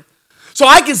happen. So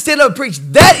I can stand up and preach.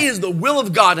 That is the will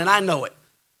of God, and I know it.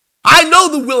 I know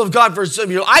the will of God for some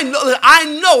of you. I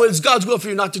know it's God's will for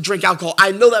you not to drink alcohol.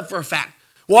 I know that for a fact.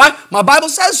 Why? My Bible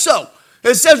says so.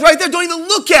 It says right there, don't even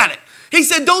look at it. He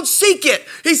said, don't seek it.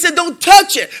 He said, don't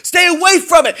touch it. Stay away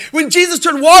from it. When Jesus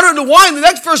turned water into wine, the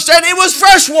next verse said it was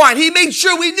fresh wine. He made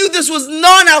sure we knew this was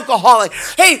non-alcoholic.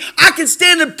 Hey, I can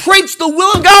stand and preach the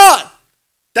will of God.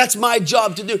 That's my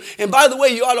job to do. And by the way,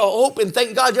 you ought to hope and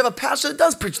thank God you have a pastor that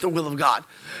does preach the will of God.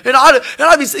 It ought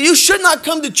to be, you should not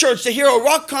come to church to hear a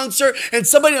rock concert and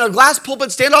somebody in a glass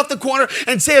pulpit stand off the corner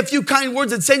and say a few kind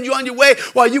words and send you on your way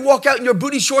while you walk out in your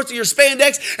booty shorts and your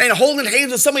spandex and holding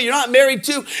hands with somebody you're not married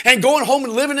to and going home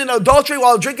and living in adultery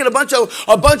while drinking a bunch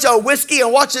of whiskey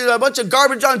and watching a bunch of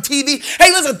garbage on TV.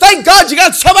 Hey, listen, thank God you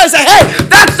got somebody to say, hey,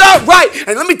 that's not right.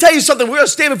 And let me tell you something. We're going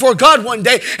to stand before God one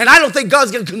day, and I don't think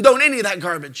God's going to condone any of that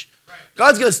garbage.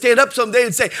 God's going to stand up someday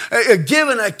and say, give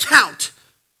an account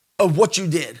of what you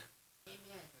did.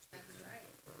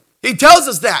 He tells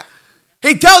us that.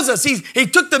 He tells us he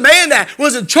took the man that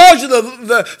was in charge of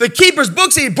the keeper's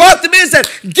books, and he brought them in and said,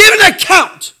 give an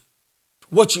account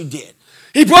of what you did.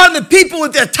 He brought in the people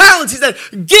with their talents. He said,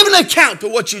 give an account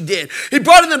of what you did. He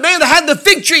brought in the man that had the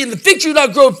fig tree, and the fig tree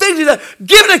not growing figs. He said,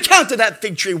 give an account of that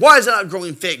fig tree. Why is it not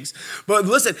growing figs? But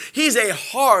listen, he's a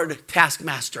hard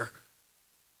taskmaster.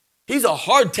 He's a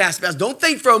hard taskmaster. Don't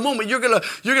think for a moment you're gonna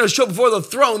show up before the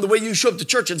throne the way you show up to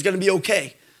church. It's gonna be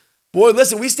okay. Boy,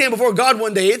 listen, we stand before God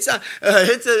one day. It's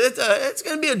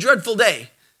gonna be a dreadful day.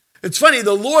 It's funny.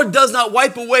 The Lord does not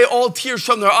wipe away all tears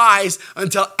from their eyes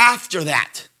until after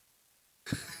that.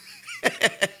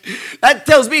 That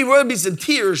tells me we're going to be some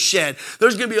tears shed.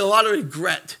 There's going to be a lot of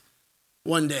regret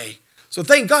one day. So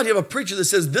thank God you have a preacher that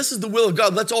says, this is the will of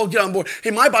God. Let's all get on board. Hey,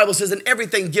 my Bible says, in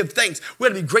everything give thanks. We're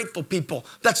going to be grateful people.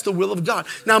 That's the will of God.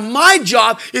 Now, my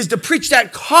job is to preach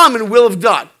that common will of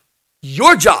God.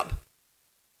 Your job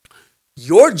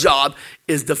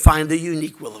is to find the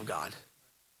unique will of God.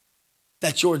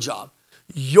 That's your job.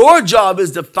 Your job is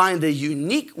to find the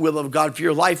unique will of God for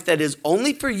your life that is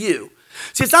only for you.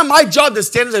 See, it's not my job to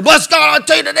stand and say, bless God, I'll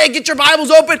tell you today, get your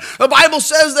Bibles open. The Bible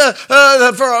says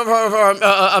for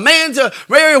a man to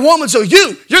marry a woman, so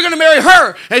you're going to marry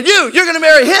her, and you're going to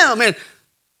marry him. And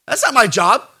that's not my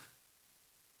job.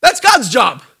 That's God's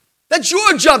job. That's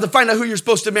your job to find out who you're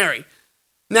supposed to marry.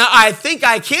 Now, I think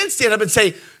I can stand up and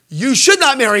say, you should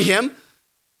not marry him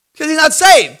because he's not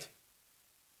saved.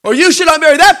 Or you should not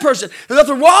marry that person. There's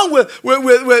nothing wrong with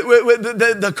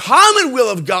the common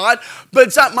will of God, but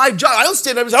it's not my job. I don't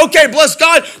stand up and say, okay, bless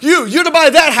God, you're to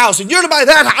buy that house and you're to buy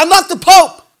that house. I'm not the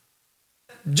Pope,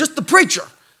 just the preacher.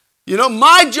 You know,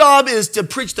 my job is to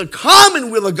preach the common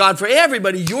will of God for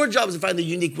everybody. Your job is to find the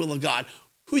unique will of God.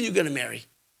 Who are you going to marry?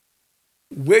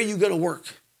 Where are you going to work?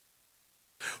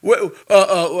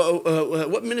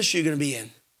 What ministry are you going to be in?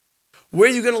 Where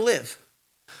are you going to live?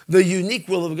 The unique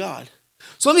will of God.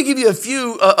 So let me give you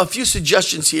a few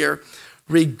suggestions here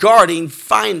regarding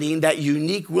finding that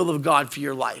unique will of God for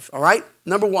your life. All right?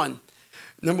 Number one,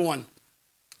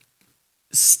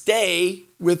 stay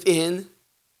within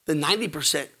the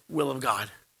 90% will of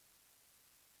God.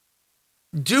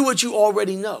 Do what you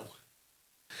already know.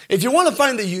 If you want to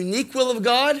find the unique will of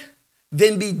God,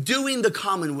 then be doing the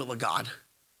common will of God.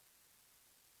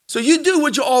 So you do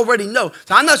what you already know.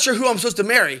 So I'm not sure who I'm supposed to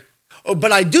marry.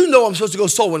 But I do know I'm supposed to go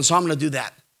soul winning, so I'm going to do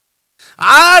that.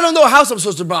 I don't know a house I'm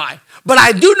supposed to buy, but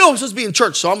I do know I'm supposed to be in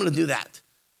church, so I'm going to do that.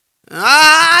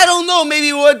 I don't know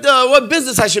maybe what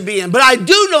business I should be in, but I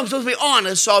do know I'm supposed to be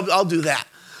honest, so I'll do that.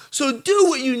 So do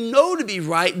what you know to be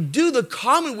right. Do the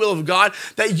common will of God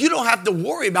that you don't have to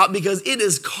worry about because it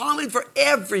is common for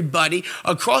everybody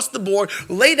across the board,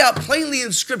 laid out plainly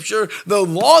in Scripture, the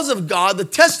laws of God, the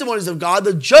testimonies of God,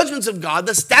 the judgments of God,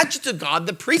 the statutes of God,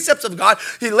 the precepts of God.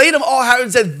 He laid them all out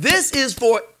and said, this is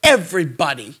for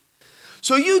everybody.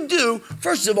 So you do,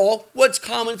 first of all, what's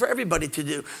common for everybody to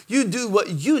do. You do what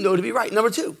you know to be right.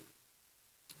 Number two,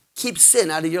 keep sin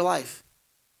out of your life.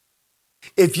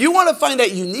 If you want to find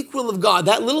that unique will of God,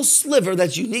 that little sliver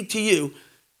that's unique to you,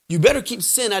 you better keep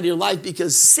sin out of your life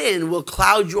because sin will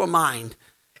cloud your mind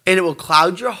and it will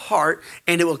cloud your heart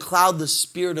and it will cloud the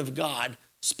Spirit of God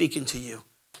speaking to you.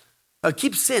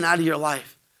 Keep sin out of your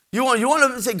life. You want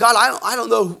to say, God, I don't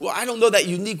know that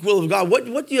unique will of God. What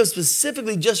do you have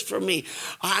specifically just for me?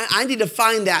 I need to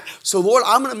find that. So, Lord,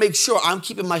 I'm going to make sure I'm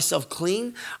keeping myself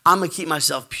clean. I'm going to keep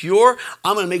myself pure.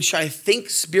 I'm going to make sure I think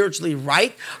spiritually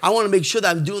right. I want to make sure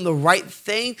that I'm doing the right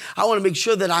thing. I want to make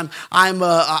sure that I'm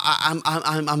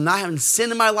not having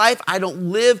sin in my life. I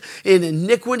don't live in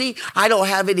iniquity. I don't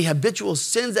have any habitual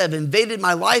sins that have invaded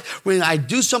my life. When I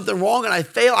do something wrong and I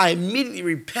fail, I immediately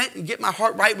repent and get my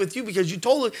heart right with you because you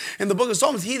told us in the book of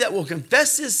Psalms, he that will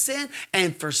confess his sin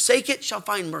and forsake it shall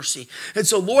find mercy. And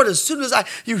so, Lord, as soon as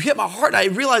you hit my heart, I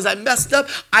realize I messed up,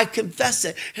 I confess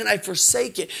it and I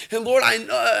forsake it. And Lord, I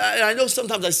know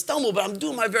sometimes I stumble, but I'm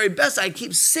doing my very best. I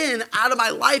keep sin out of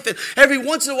my life. And every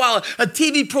once in a while, a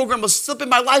TV program will slip in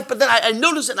my life, but then I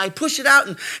notice it and I push it out.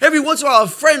 And every once in a while, a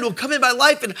friend will come in my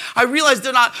life and I realize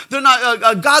they're not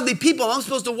godly people. I'm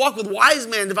supposed to walk with wise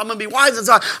men if I'm going to be wise. And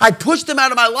so I push them out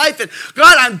of my life. And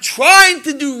God, I'm trying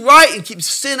to do do right and keep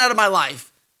sin out of my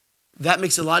life, that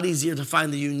makes it a lot easier to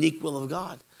find the unique will of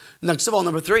God. Next of all,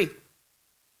 number 3,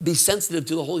 be sensitive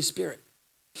to the Holy Spirit.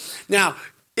 Now,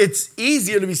 it's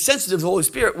easier to be sensitive to the Holy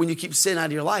Spirit when you keep sin out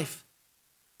of your life.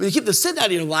 When you keep the sin out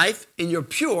of your life and you're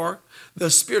pure,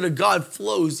 the Spirit of God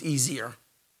flows easier.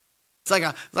 It's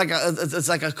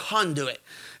like a conduit.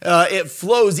 It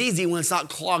flows easy when it's not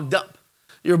clogged up.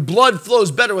 Your blood flows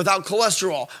better without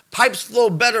cholesterol. Pipes flow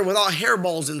better without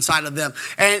hairballs inside of them.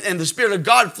 And the Spirit of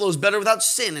God flows better without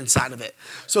sin inside of it.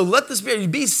 So let the Spirit,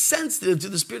 be sensitive to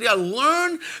the Spirit of God.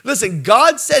 Learn. Listen,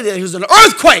 God said that he was an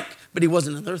earthquake, but he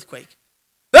wasn't an earthquake.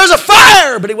 There was a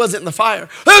fire, but he wasn't in the fire.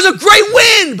 There was a great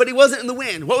wind, but he wasn't in the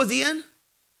wind. What was he in?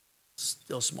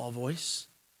 Still small voice.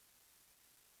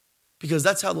 Because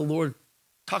that's how the Lord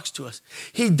talks to us.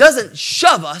 He doesn't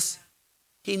shove us.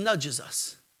 He nudges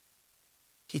us.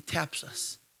 He taps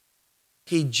us.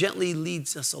 He gently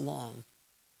leads us along.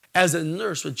 As a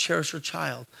nurse would cherish her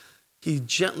child, he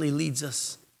gently leads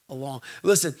us along.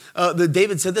 Listen,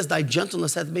 David said this, thy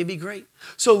gentleness hath made me great.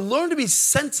 So learn to be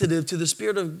sensitive to the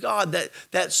Spirit of God,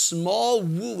 that small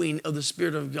wooing of the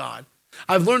Spirit of God.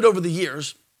 I've learned over the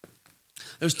years,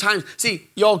 there's times, see,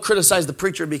 y'all criticize the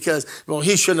preacher because, well,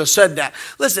 he shouldn't have said that.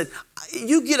 Listen,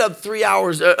 you get up 3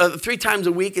 times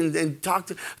a week and talk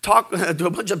to a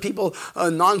bunch of people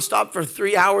nonstop for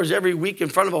 3 hours every week in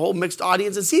front of a whole mixed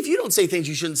audience and see if you don't say things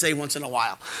you shouldn't say once in a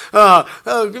while. Man,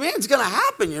 it's going to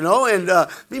happen, and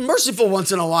be merciful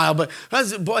once in a while. But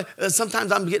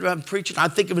sometimes I'm preaching, I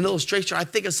think of an illustration, I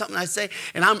think of something I say,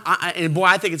 and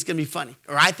I think it's going to be funny,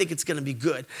 or I think it's going to be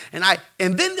good. And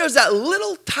then there's that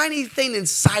little tiny thing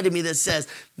inside of me that says,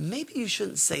 maybe you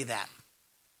shouldn't say that.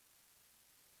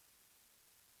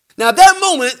 Now, at that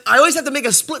moment, I always have to make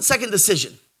a split-second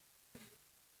decision.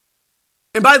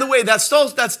 And by the way, that still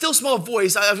small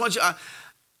voice, I'm going to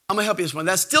help you this one.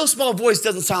 That still small voice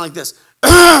doesn't sound like this.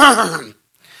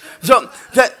 So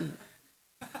that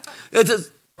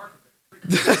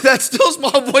still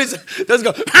small voice doesn't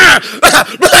go.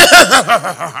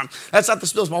 That's not the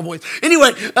still small voice.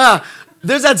 Anyway,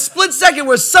 there's that split second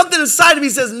where something inside of me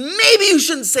says, maybe you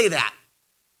shouldn't say that.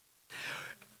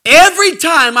 Every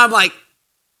time I'm like,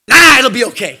 it'll be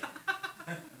okay.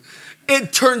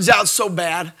 It turns out so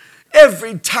bad.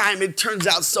 Every time it turns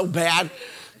out so bad.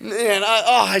 Man,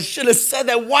 I should have said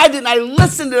that. Why didn't I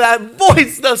listen to that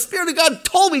voice? The Spirit of God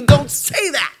told me, don't say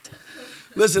that.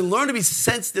 Listen, learn to be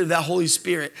sensitive to that Holy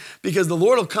Spirit, because the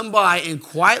Lord will come by and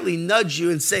quietly nudge you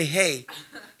and say, hey,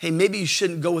 maybe you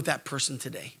shouldn't go with that person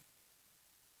today.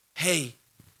 Hey,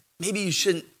 maybe you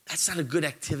shouldn't. That's not a good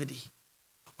activity.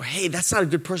 Or, hey, that's not a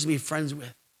good person to be friends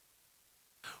with.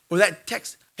 Or that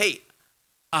text, hey,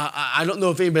 I don't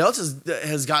know if anybody else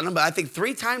has gotten them, but I think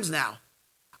 3 times now,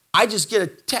 I just get a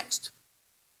text,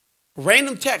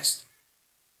 random text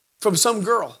from some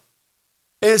girl.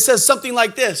 And it says something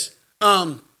like this.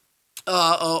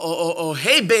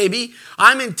 Hey, baby,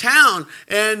 I'm in town.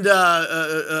 And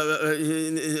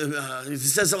it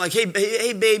says something like,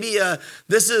 hey, baby,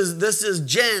 this is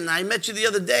Jen. I met you the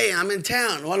other day. I'm in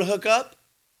town. Want to hook up?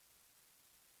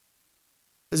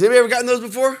 Has anybody ever gotten those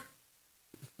before?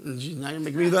 Now you're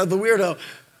making me the weirdo.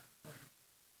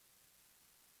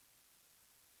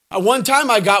 One time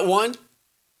I got one.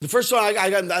 The first one I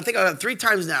think I got 3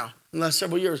 times now in the last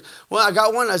several years. Well, I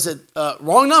got one. I said,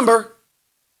 wrong number.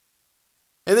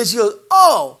 And then she goes,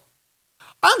 oh,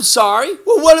 I'm sorry.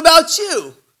 Well, what about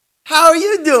you? How are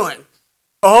you doing?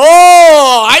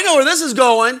 Oh, I know where this is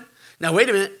going. Now, wait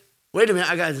a minute.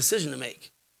 I got a decision to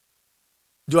make.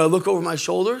 Do I look over my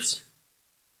shoulders?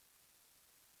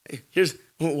 Here's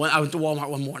when I went to Walmart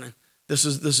one morning. This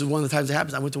is one of the times it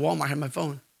happens. I went to Walmart, I had my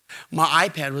phone. My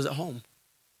iPad was at home.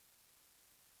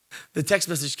 The text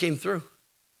message came through.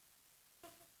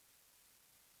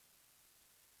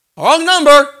 Wrong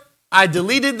number. I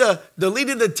deleted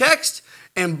the text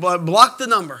and blocked the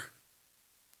number.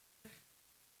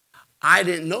 I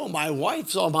didn't know my wife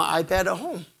saw my iPad at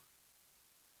home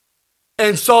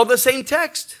and saw the same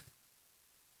text.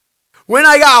 When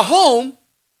I got home,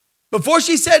 before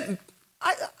she said,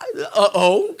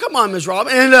 come on, Miss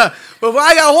Robin. And but when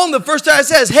I got home, the first time I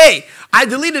says, hey, I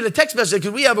deleted a text message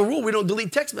because we have a rule, we don't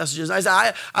delete text messages. I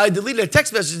said, I deleted a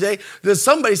text message today because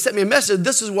somebody sent me a message.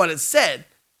 This is what it said.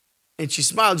 And she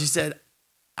smiled. She said,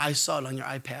 I saw it on your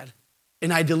iPad,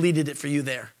 and I deleted it for you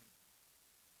there.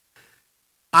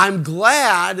 I'm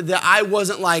glad that I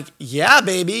wasn't like, yeah,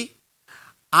 baby,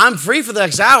 I'm free for the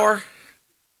next hour.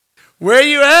 Where are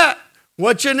you at?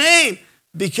 What's your name?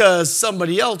 Because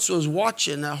somebody else was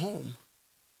watching at home.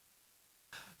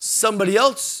 Somebody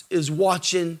else is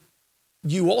watching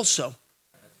you also.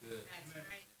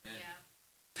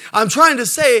 I'm trying to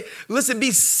say, listen,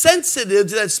 be sensitive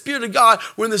to that Spirit of God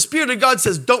when the Spirit of God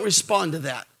says, don't respond to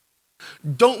that.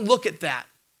 Don't look at that.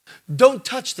 Don't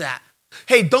touch that.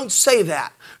 Hey, don't say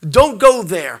that. Don't go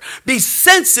there. Be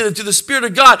sensitive to the Spirit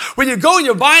of God. When you go and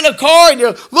you're buying a car and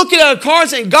you're looking at a car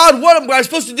saying, God, what am I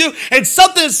supposed to do? And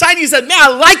something inside you said, man, I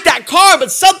like that car,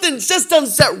 but something just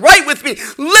doesn't set right with me.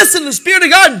 Listen to the Spirit of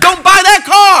God. Don't buy that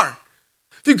car.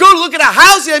 If you go to look at a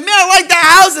house, you're like, man, I like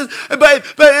that house,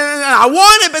 but I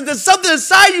want it, but there's something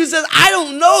inside you that says, I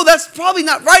don't know, that's probably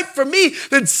not right for me.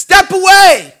 Then step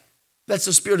away. That's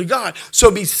the Spirit of God. So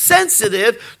be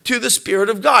sensitive to the Spirit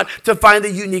of God to find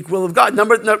the unique will of God.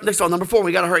 Number 4,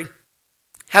 we got to hurry.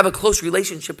 Have a close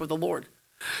relationship with the Lord.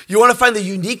 You want to find the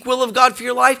unique will of God for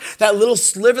your life, that little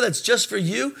sliver that's just for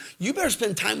you, you better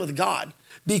spend time with God.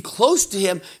 Be close to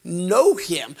him, know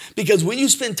him, because when you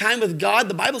spend time with God,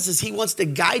 the Bible says he wants to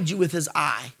guide you with his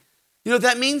eye. You know what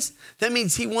that means? That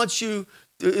means he wants to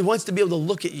be able to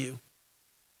look at you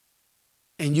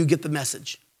and you get the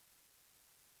message.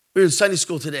 We were in Sunday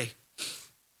school today.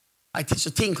 I teach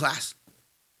a teen class.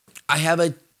 I have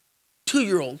a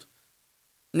 2-year-old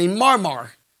named Marmar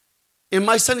in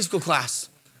my Sunday school class.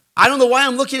 I don't know why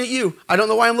I'm looking at you. And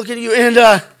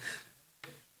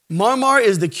Marmar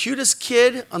is the cutest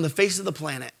kid on the face of the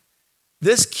planet.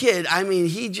 This kid, I mean,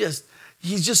 he's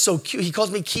just so cute. He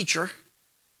calls me Keacher.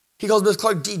 He calls Miss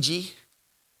Clark DG.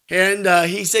 And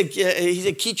he said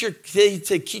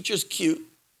Keacher's cute.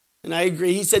 And I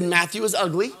agree. He said Matthew is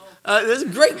ugly. This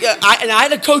is great. I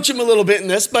had to coach him a little bit in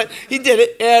this, but he did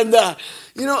it. And, but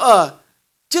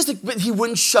he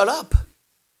wouldn't shut up.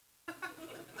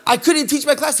 I couldn't teach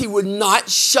my class. He would not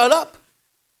shut up.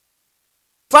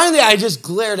 Finally, I just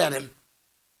glared at him.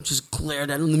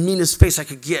 The meanest face I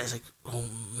could get. I was like, oh,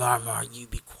 Marmar, you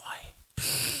be quiet.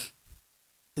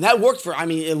 And that worked for, at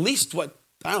least,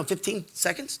 15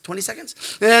 seconds, 20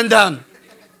 seconds? And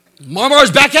Marmar's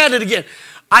back at it again.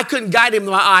 I couldn't guide him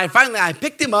with my eye. Finally, I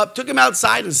picked him up, took him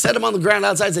outside, and set him on the ground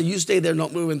outside and said, you stay there,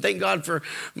 don't move. And thank God for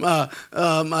my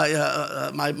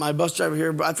bus driver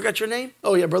here. I forgot your name?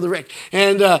 Oh, yeah, Brother Rick.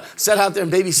 And sat out there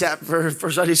and babysat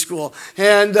for Sunday school.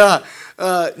 And now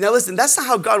listen, that's not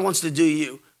how God wants to do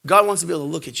you. God wants to be able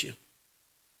to look at you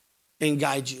and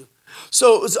guide you.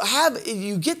 So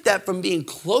you get that from being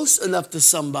close enough to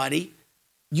somebody,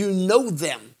 you know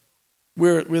them.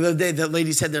 Where the other day, the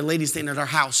ladies had their ladies staying at our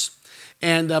house.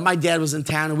 And my dad was in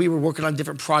town, and we were working on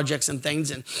different projects and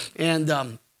things.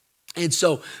 And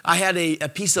so I had a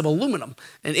piece of aluminum,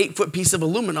 an 8-foot piece of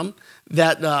aluminum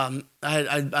that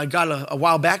I got a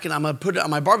while back, and I'm going to put it on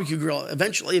my barbecue grill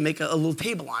eventually and make a little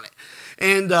table on it.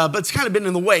 And but it's kind of been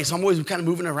in the way, so I'm always kind of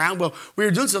moving around. Well, we were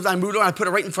doing something. I moved on. I put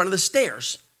it right in front of the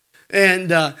stairs.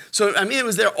 And it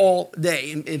was there all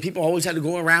day, and people always had to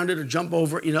go around it or jump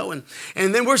over it,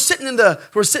 And then we're sitting in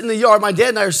the yard. My dad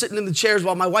and I are sitting in the chairs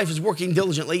while my wife is working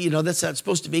diligently. That's how it's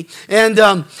supposed to be. And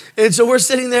so we're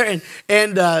sitting there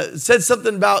and said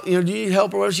something about, do you need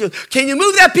help or whatever. She goes, can you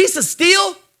move that piece of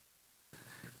steel?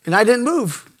 And I didn't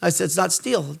move. I said, it's not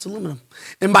steel, it's aluminum.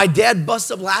 And my dad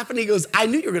busts up laughing. He goes, I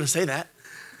knew you were going to say that.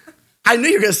 I knew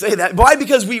you were going to say that. Why?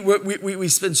 Because we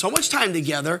spend so much time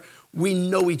together. We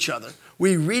know each other.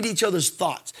 We read each other's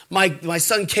thoughts. My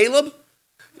son Caleb,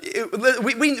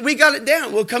 we got it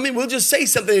down. We'll come in, we'll just say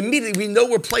something immediately. We know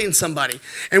we're playing somebody.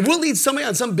 And we'll lead somebody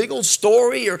on some big old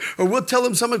story or we'll tell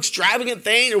them some extravagant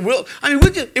thing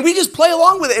we just play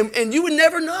along with it. And you would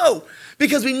never know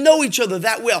because we know each other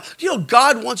that well. Do you know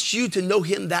God wants you to know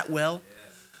him that well? Yes.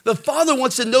 The Father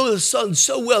wants to know the Son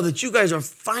so well that you guys are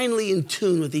finally in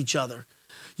tune with each other.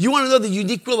 You want to know the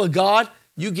unique will of God?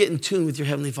 You get in tune with your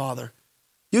Heavenly Father.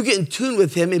 You get in tune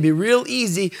with him. It'd be real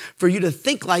easy for you to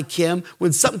think like him.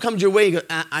 When something comes your way, you go,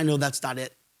 I know that's not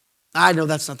it. I know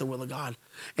that's not the will of God.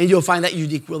 And you'll find that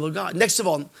unique will of God. Next of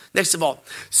all,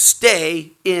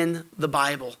 stay in the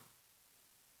Bible.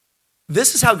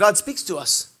 This is how God speaks to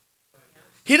us.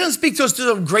 He doesn't speak to us through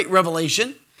some great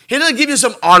revelation. He doesn't give you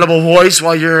some audible voice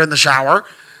while you're in the shower.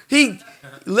 He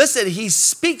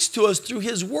speaks to us through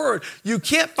his word. You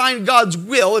can't find God's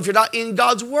will if you're not in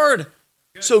God's word.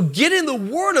 So get in the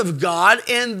word of God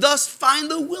and thus find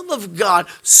the will of God.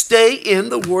 Stay in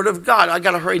the word of God. I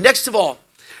got to hurry. Next of all,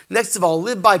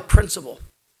 live by principle.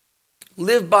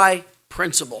 Live by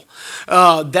principle.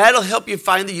 That'll help you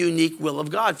find the unique will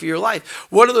of God for your life.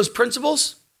 What are those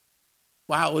principles?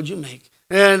 Wow, what'd you make?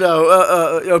 And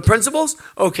principles,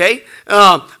 okay.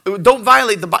 Don't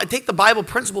violate take the Bible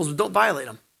principles, but don't violate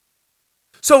them.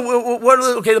 So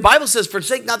the Bible says,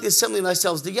 forsake not the assembly of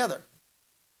thyself together.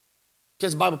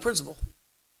 It's a Bible principle.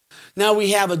 Now we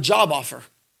have a job offer.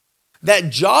 That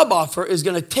job offer is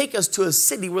going to take us to a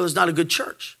city where there's not a good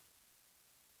church.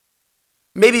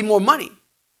 maybe more money.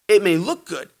 It may look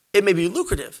good. It may be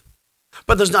lucrative.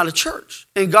 But there's not a church.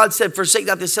 And God said, forsake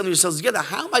not the assembly of yourselves together.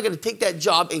 How am I going to take that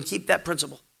job and keep that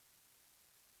principle?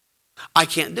 I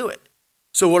can't do it.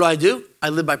 So what do? I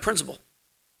live by principle.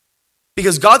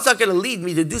 Because God's not going to lead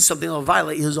me to do something that will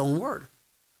violate his own word.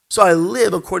 So I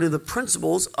live according to the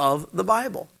principles of the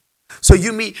Bible. So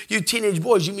you teenage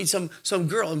boys, you meet some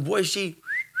girl, and boy, she,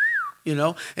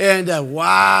 and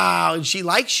wow, and she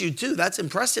likes you too. That's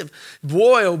impressive.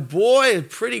 Boy, oh boy, a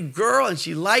pretty girl, and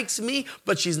she likes me,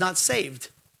 but she's not saved.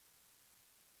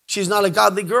 She's not a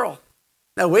godly girl.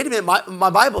 Now, wait a minute. My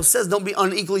Bible says don't be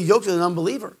unequally yoked with an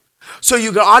unbeliever. So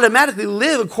you can automatically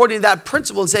live according to that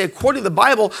principle and say, according to the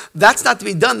Bible, that's not to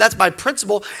be done. That's my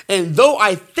principle. And though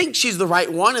I think she's the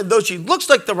right one, and though she looks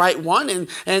like the right one,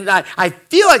 and I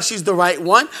feel like she's the right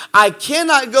one, I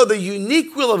cannot go. The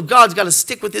unique will of God's got to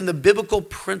stick within the biblical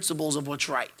principles of what's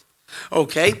right.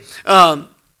 Okay?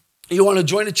 You want to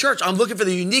join a church? I'm looking for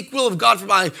the unique will of God for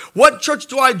my life. What church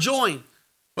do I join?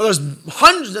 Well, there's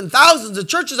hundreds and thousands of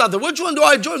churches out there. Which one do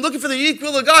I join? Looking for the unique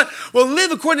will of God. Well,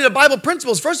 live according to Bible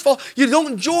principles. First of all, you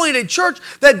don't join a church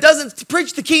that doesn't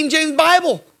preach the King James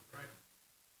Bible.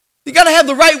 You got to have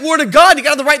the right word of God. You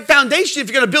got to have the right foundation if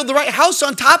you're going to build the right house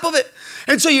on top of it.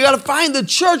 And so you got to find the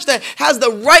church that has the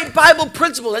right Bible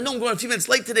principles. I know I'm going a few minutes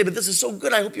late today, but this is so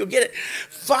good. I hope you'll get it.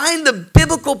 Find the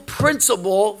biblical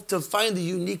principle to find the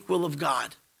unique will of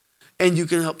God. And you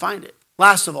can help find it.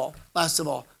 Last of all,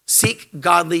 seek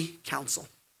godly counsel.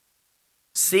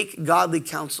 Seek godly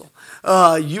counsel.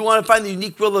 You want to find the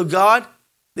unique will of God?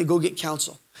 Then go get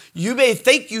counsel. You may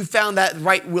think you found that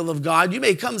right will of God. You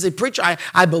may come and say, preacher,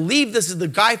 I believe this is the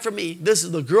guy for me. This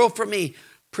is the girl for me.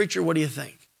 Preacher, what do you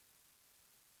think?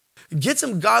 Get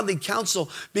some godly counsel,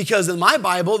 because in my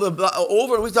Bible,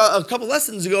 we taught a couple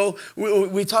lessons ago,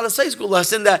 we taught a Sunday school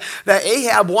lesson that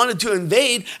Ahab wanted to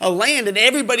invade a land, and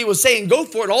everybody was saying, go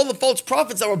for it. All the false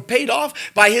prophets that were paid off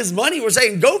by his money were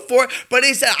saying, go for it. But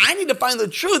he said, I need to find the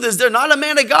truth. Is there not a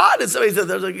man of God? And so he said,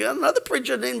 there's another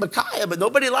preacher named Micaiah, but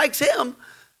nobody likes him.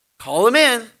 Call him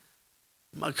in.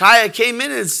 Micaiah came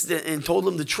in and told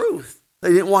him the truth.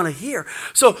 They didn't want to hear.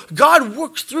 So God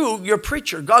works through your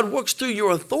preacher. God works through your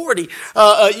authority.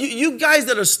 You guys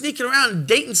that are sneaking around and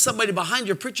dating somebody behind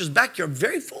your preacher's back, you're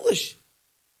very foolish.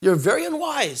 You're very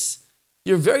unwise.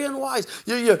 You're very unwise.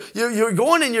 You're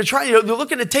going and you're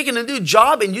looking at taking a new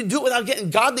job, and you do it without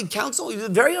getting godly counsel. You're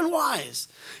very unwise.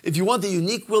 If you want the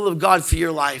unique will of God for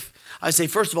your life, I say,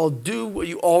 first of all, do what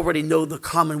you already know the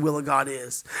common will of God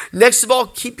is. Next of all,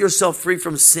 keep yourself free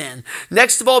from sin.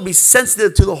 Next of all, be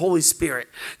sensitive to the Holy Spirit.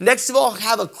 Next of all,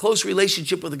 have a close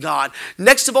relationship with God.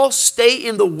 Next of all, stay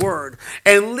in the Word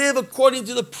and live according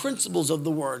to the principles of the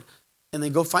Word. And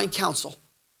then go find counsel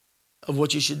of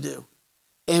what you should do.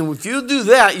 And if you do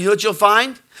that, you know what you'll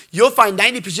find? You'll find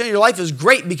 90% of your life is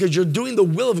great because you're doing the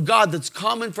will of God that's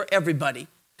common for everybody.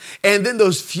 And then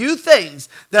those few things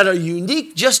that are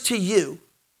unique just to you,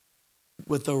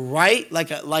 with the right, like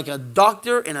a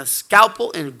doctor and a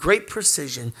scalpel and great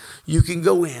precision, you can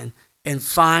go in and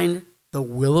find the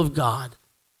will of God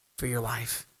for your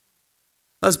life.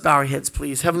 Let's bow our heads,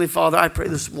 please. Heavenly Father, I pray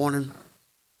this morning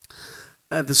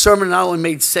that the sermon not only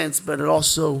made sense, but it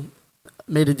also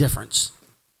made a difference.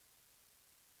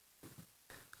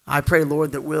 I pray,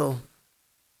 Lord, that we'll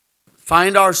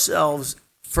find ourselves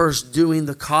first doing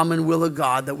the common will of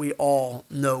God that we all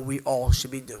know we all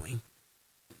should be doing.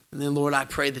 And then, Lord, I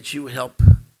pray that you would help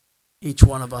each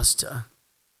one of us to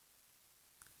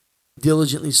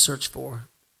diligently search for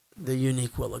the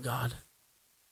unique will of God.